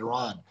 but later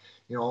on.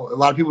 A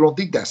lot of people don't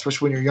think that,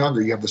 especially when you're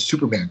younger. You have the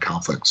Superman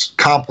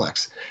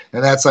complex.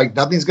 And that's like,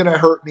 nothing's going to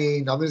hurt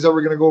me. Nothing's ever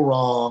going to go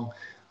wrong.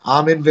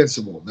 I'm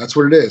invincible. That's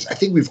what it is. I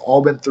think we've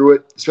all been through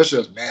it, especially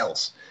as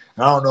males.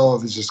 And I don't know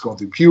if it's just going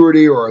through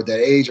puberty or at that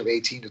age of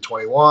 18 to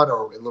 21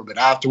 or a little bit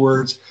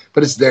afterwards,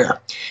 but it's there.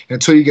 And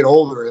until you get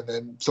older and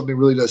then something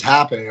really does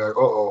happen, and you're like,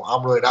 oh,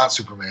 I'm really not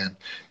Superman.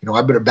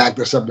 I better back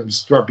this up and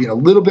start being a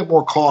little bit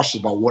more cautious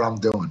about what I'm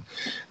doing.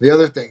 The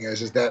other thing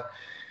is that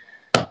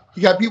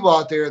you got people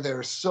out there that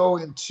are so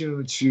in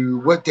tune to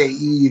what they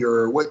eat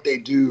or what they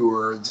do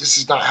or this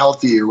is not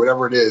healthy or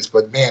whatever it is.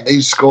 But, man, they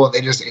just go and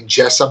they just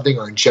ingest something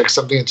or inject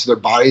something into their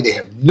body. They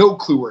have no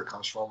clue where it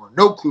comes from or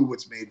no clue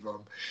what's made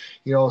from.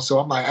 So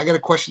I'm like, I got to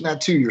question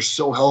that too. You're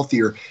so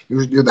healthy, or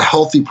you're the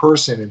healthy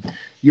person, and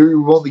you're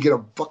willing to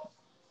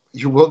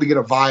get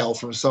a vial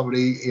from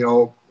somebody,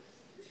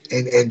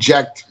 and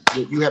inject.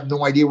 You have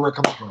no idea where it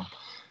comes from,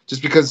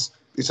 just because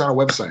it's on a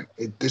website.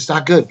 It's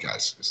not good,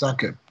 guys. It's not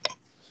good.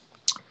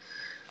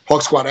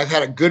 Hulk Squad. I've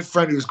had a good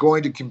friend who's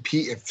going to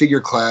compete in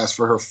figure class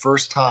for her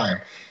first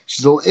time.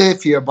 She's a little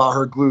iffy about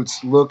her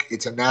glutes. Look,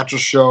 it's a natural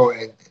show,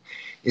 and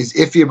is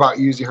iffy about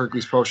using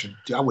Hercules Potion.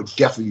 Dude, I would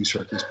definitely use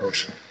Hercules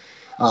Potion.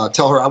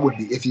 Tell her I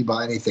wouldn't be iffy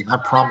about anything. I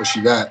promise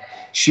you that.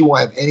 She won't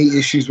have any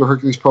issues with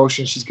Hercules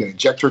Potion. She's going to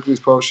inject Hercules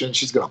Potion.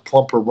 She's going to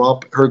plump her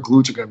rump. Her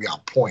glutes are going to be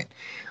on point.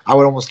 I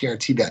would almost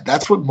guarantee that.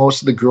 That's what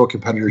most of the girl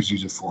competitors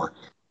use it for.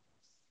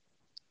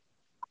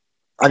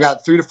 I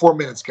got 3 to 4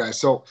 minutes, guys.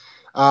 So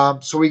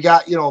we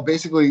got,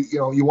 basically,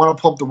 you want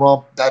to pump the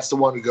rump. That's the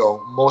one to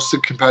go. Most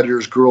of the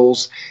competitors,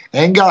 girls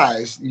and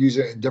guys, use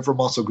it in different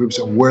muscle groups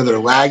and where they're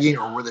lagging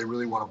or where they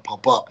really want to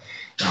pump up.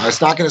 Now,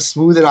 it's not going to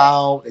smooth it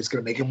out. It's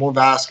going to make it more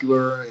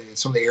vascular in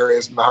some of the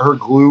areas. Her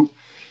glute,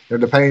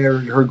 depending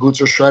on her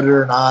glutes are shredded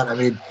or not. I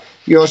mean,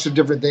 some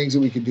different things that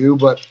we can do,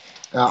 but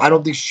I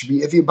don't think she should be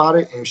iffy about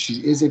it. And if she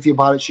is iffy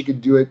about it, she can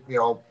do it,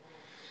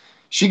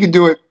 she can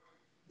do it,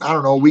 I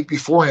don't know, a week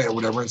beforehand or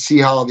whatever, and see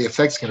how the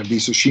effect's going to be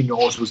so she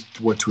knows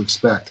what to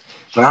expect.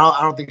 But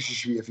I don't think she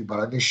should be iffy about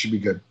it. I think she should be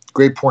good.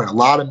 Great point. A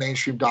lot of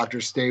mainstream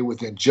doctors stay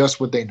within just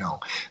what they know.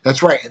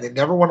 That's right, and they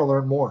never want to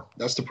learn more.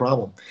 That's the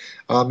problem.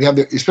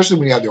 Especially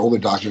when you have the older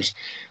doctors.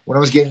 When I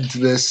was getting into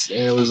this, and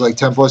it was like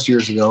 10 plus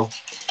years ago,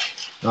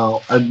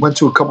 I went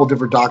to a couple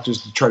different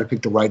doctors to try to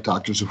pick the right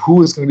doctors of who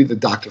was going to be the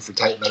doctor for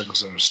Titan Medical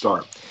Center to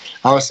start.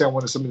 Obviously, I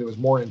wanted somebody that was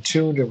more in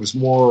tune and was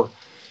more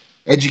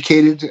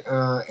educated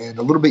and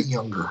a little bit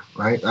younger,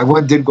 right?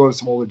 I did go to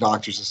some older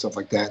doctors and stuff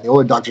like that, and the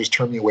older doctors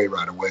turned me away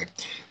right away.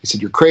 They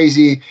said, you're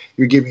crazy.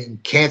 You're giving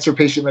cancer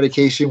patient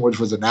medication, which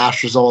was an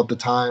anastrozole at the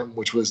time,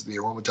 which was the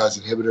aromatase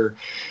inhibitor,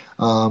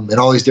 and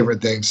all these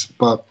different things.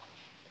 But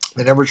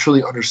they never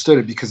truly understood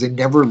it because they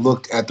never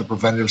looked at the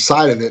preventative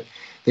side of it.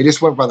 They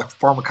just went by the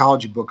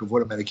pharmacology book of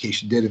what a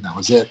medication did, and that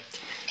was it.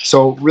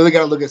 So really got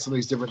to look at some of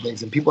these different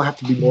things, and people have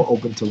to be more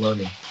open to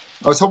learning.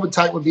 I was hoping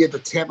Titan would be at the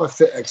Tampa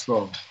Fit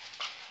Expo.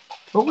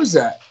 What was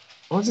that?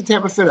 What was the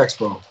Tampa Fit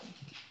Expo?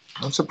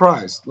 I'm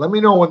surprised. Let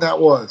me know when that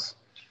was.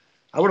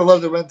 I would have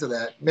loved to rent to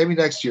that. Maybe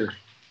next year.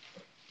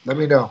 Let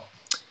me know.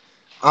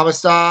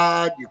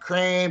 Amistad,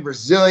 Ukraine,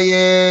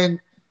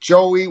 Brazilian,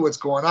 Joey, what's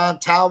going on?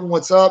 Talvin,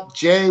 what's up?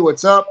 Jay,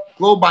 what's up?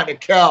 Glow by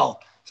Nickel.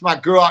 It's my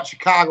girl out in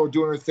Chicago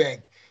doing her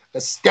thing.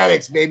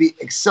 Aesthetics, baby.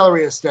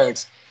 Accelerate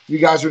Aesthetics. You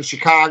guys are in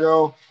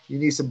Chicago. You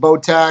need some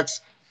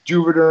Botox,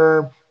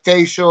 Juvederm,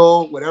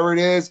 facial, whatever it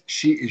is,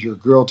 she is your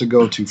girl to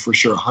go to for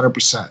sure,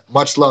 100%.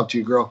 Much love to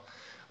you, girl.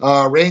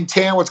 Rain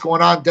Tan, what's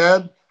going on,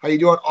 Deb? How you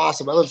doing?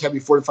 Awesome. I love to have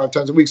you 45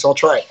 times a week, so I'll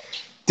try it.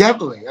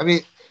 Definitely. I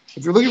mean,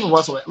 if you're looking for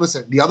muscle,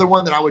 listen, the other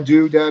one that I would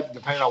do, Deb,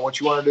 depending on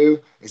what you want to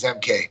do, is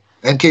MK.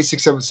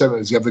 MK677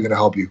 is definitely going to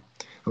help you.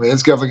 I mean,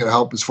 it's definitely going to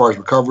help as far as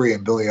recovery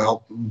and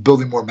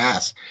building more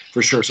mass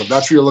for sure. So if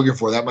that's what you're looking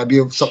for, that might be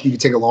something you can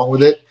take along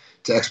with it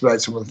to expedite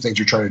some of the things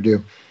you're trying to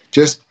do.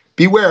 Just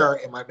beware,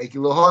 it might make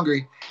you a little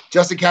hungry.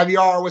 Justin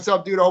Caviar, what's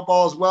up, dude? I hope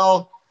all is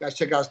well. Guys,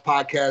 check out his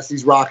podcast.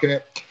 He's rocking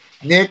it.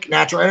 Nick,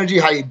 Natural Energy,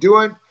 how you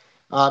doing?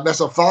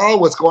 Mesofalo,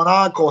 what's going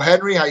on? Cole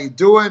Henry, how you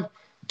doing?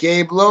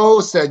 Gabe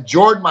Lowe said,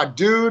 Jordan, my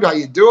dude, how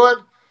you doing?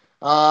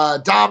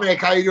 Dominic,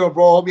 how you doing,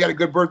 bro? Hope you had a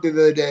good birthday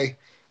the other day.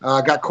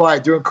 Got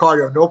quiet doing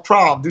cardio. No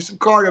problem. Do some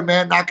cardio,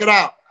 man. Knock it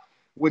out.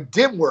 Would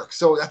DIM work?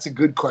 So that's a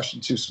good question,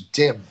 too. So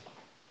DIM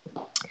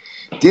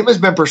has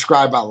been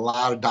prescribed by a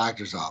lot of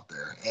doctors out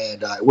there,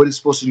 and what it's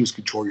supposed to do is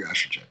control your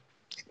estrogen.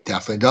 It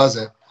definitely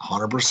doesn't,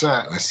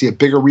 100%. I see a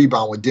bigger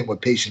rebound with DIM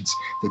with patients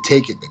that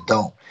take it than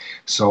don't.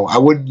 So I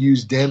wouldn't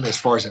use DIM as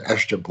far as an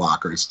estrogen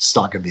blocker. It's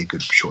not going to be a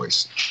good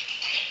choice.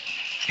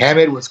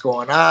 Hamid, what's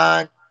going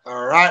on?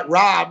 All right,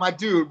 Rob, my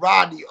dude,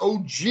 Rod, the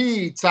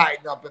OG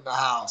Titan up in the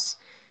house.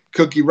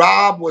 Cookie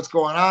Rob, what's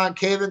going on?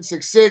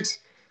 Kevin66,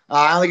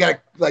 I only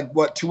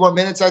got 2 more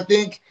minutes, I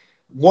think.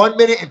 1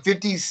 minute and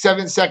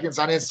 57 seconds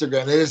on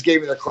Instagram. They just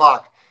gave me the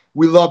clock.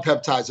 We love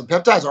peptides. So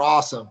peptides are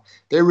awesome.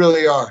 They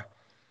really are.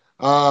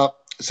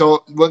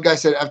 So one guy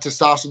said, F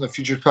testosterone, the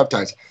future is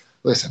peptides.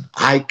 Listen,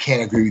 I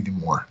can't agree with you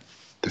more.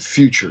 The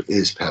future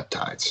is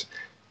peptides.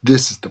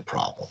 This is the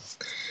problem.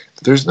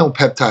 There's no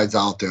peptides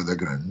out there that are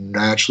going to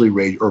naturally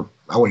raise, or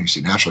I wouldn't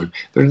even say naturally,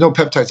 there's no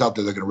peptides out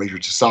there that are going to raise your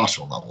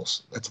testosterone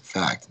levels. That's a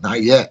fact.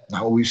 Not yet.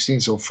 Not what we've seen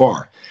so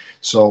far.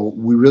 So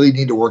we really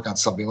need to work on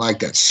something like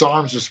that.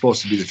 SARMs are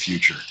supposed to be the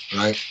future,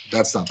 right?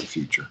 That's not the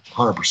future,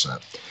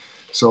 100%.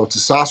 So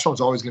testosterone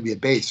is always going to be a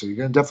base. So you're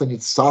going to definitely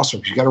need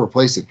testosterone because you got to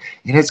replace it.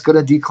 And it's going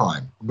to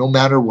decline no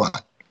matter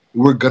what.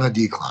 We're going to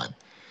decline.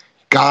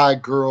 Guy,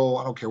 girl,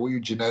 I don't care what your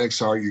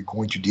genetics are, you're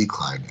going to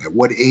decline. At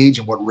what age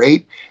and what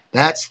rate,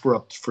 that's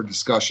for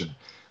discussion.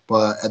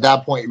 But at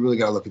that point, you really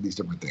got to look at these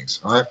different things,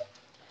 all right?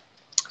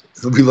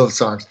 We love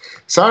SARMs.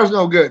 SARMs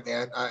no good,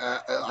 man.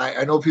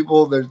 I know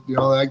people that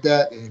like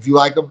that. And if you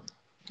like them,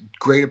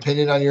 great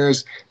opinion on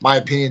yours. My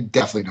opinion,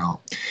 definitely don't.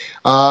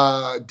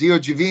 Dio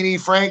Giovini,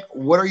 Frank,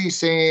 what are you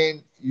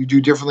saying you do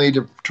differently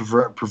to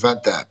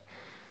prevent that?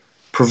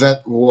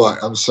 Prevent what?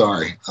 I'm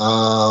sorry.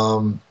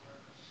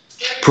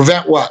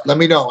 Prevent what? Let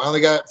me know. I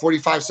only got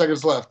 45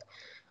 seconds left.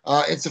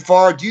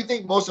 Insofar, do you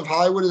think most of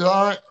Hollywood is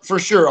on it? For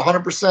sure,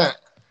 100%.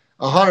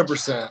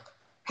 100%.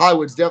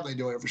 Hollywood's definitely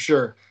doing it for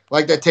sure.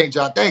 Like that Tank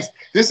John. Thanks.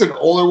 This is an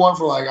older one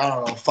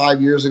from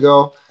 5 years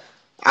ago.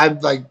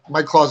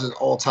 My closet is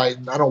all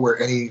Titan. I don't wear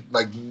any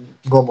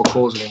normal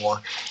clothes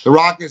anymore. The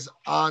Rock is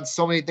on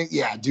so many things.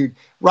 Yeah, dude.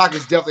 Rock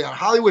is definitely on.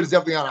 Hollywood is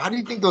definitely on. How do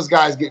you think those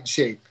guys get in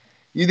shape?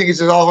 You think it's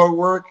just all hard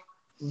work?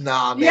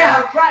 Nah, man.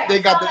 Yeah, right. They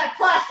got the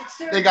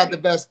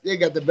best. They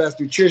got the best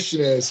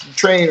nutritionists,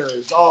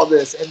 trainers, all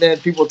this, and then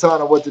people telling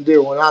them what to do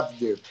and what not to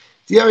do.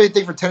 Do you have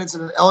anything for tendons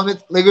and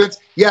elements, ligaments?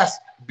 Yes.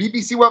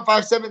 BBC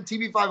 157,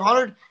 TB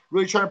 500.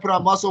 Really trying to put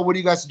on muscle. What do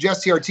you guys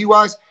suggest TRT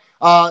wise?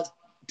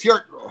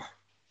 TRT. Oh,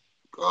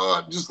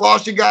 God, just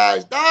lost you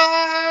guys.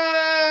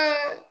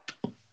 Ah!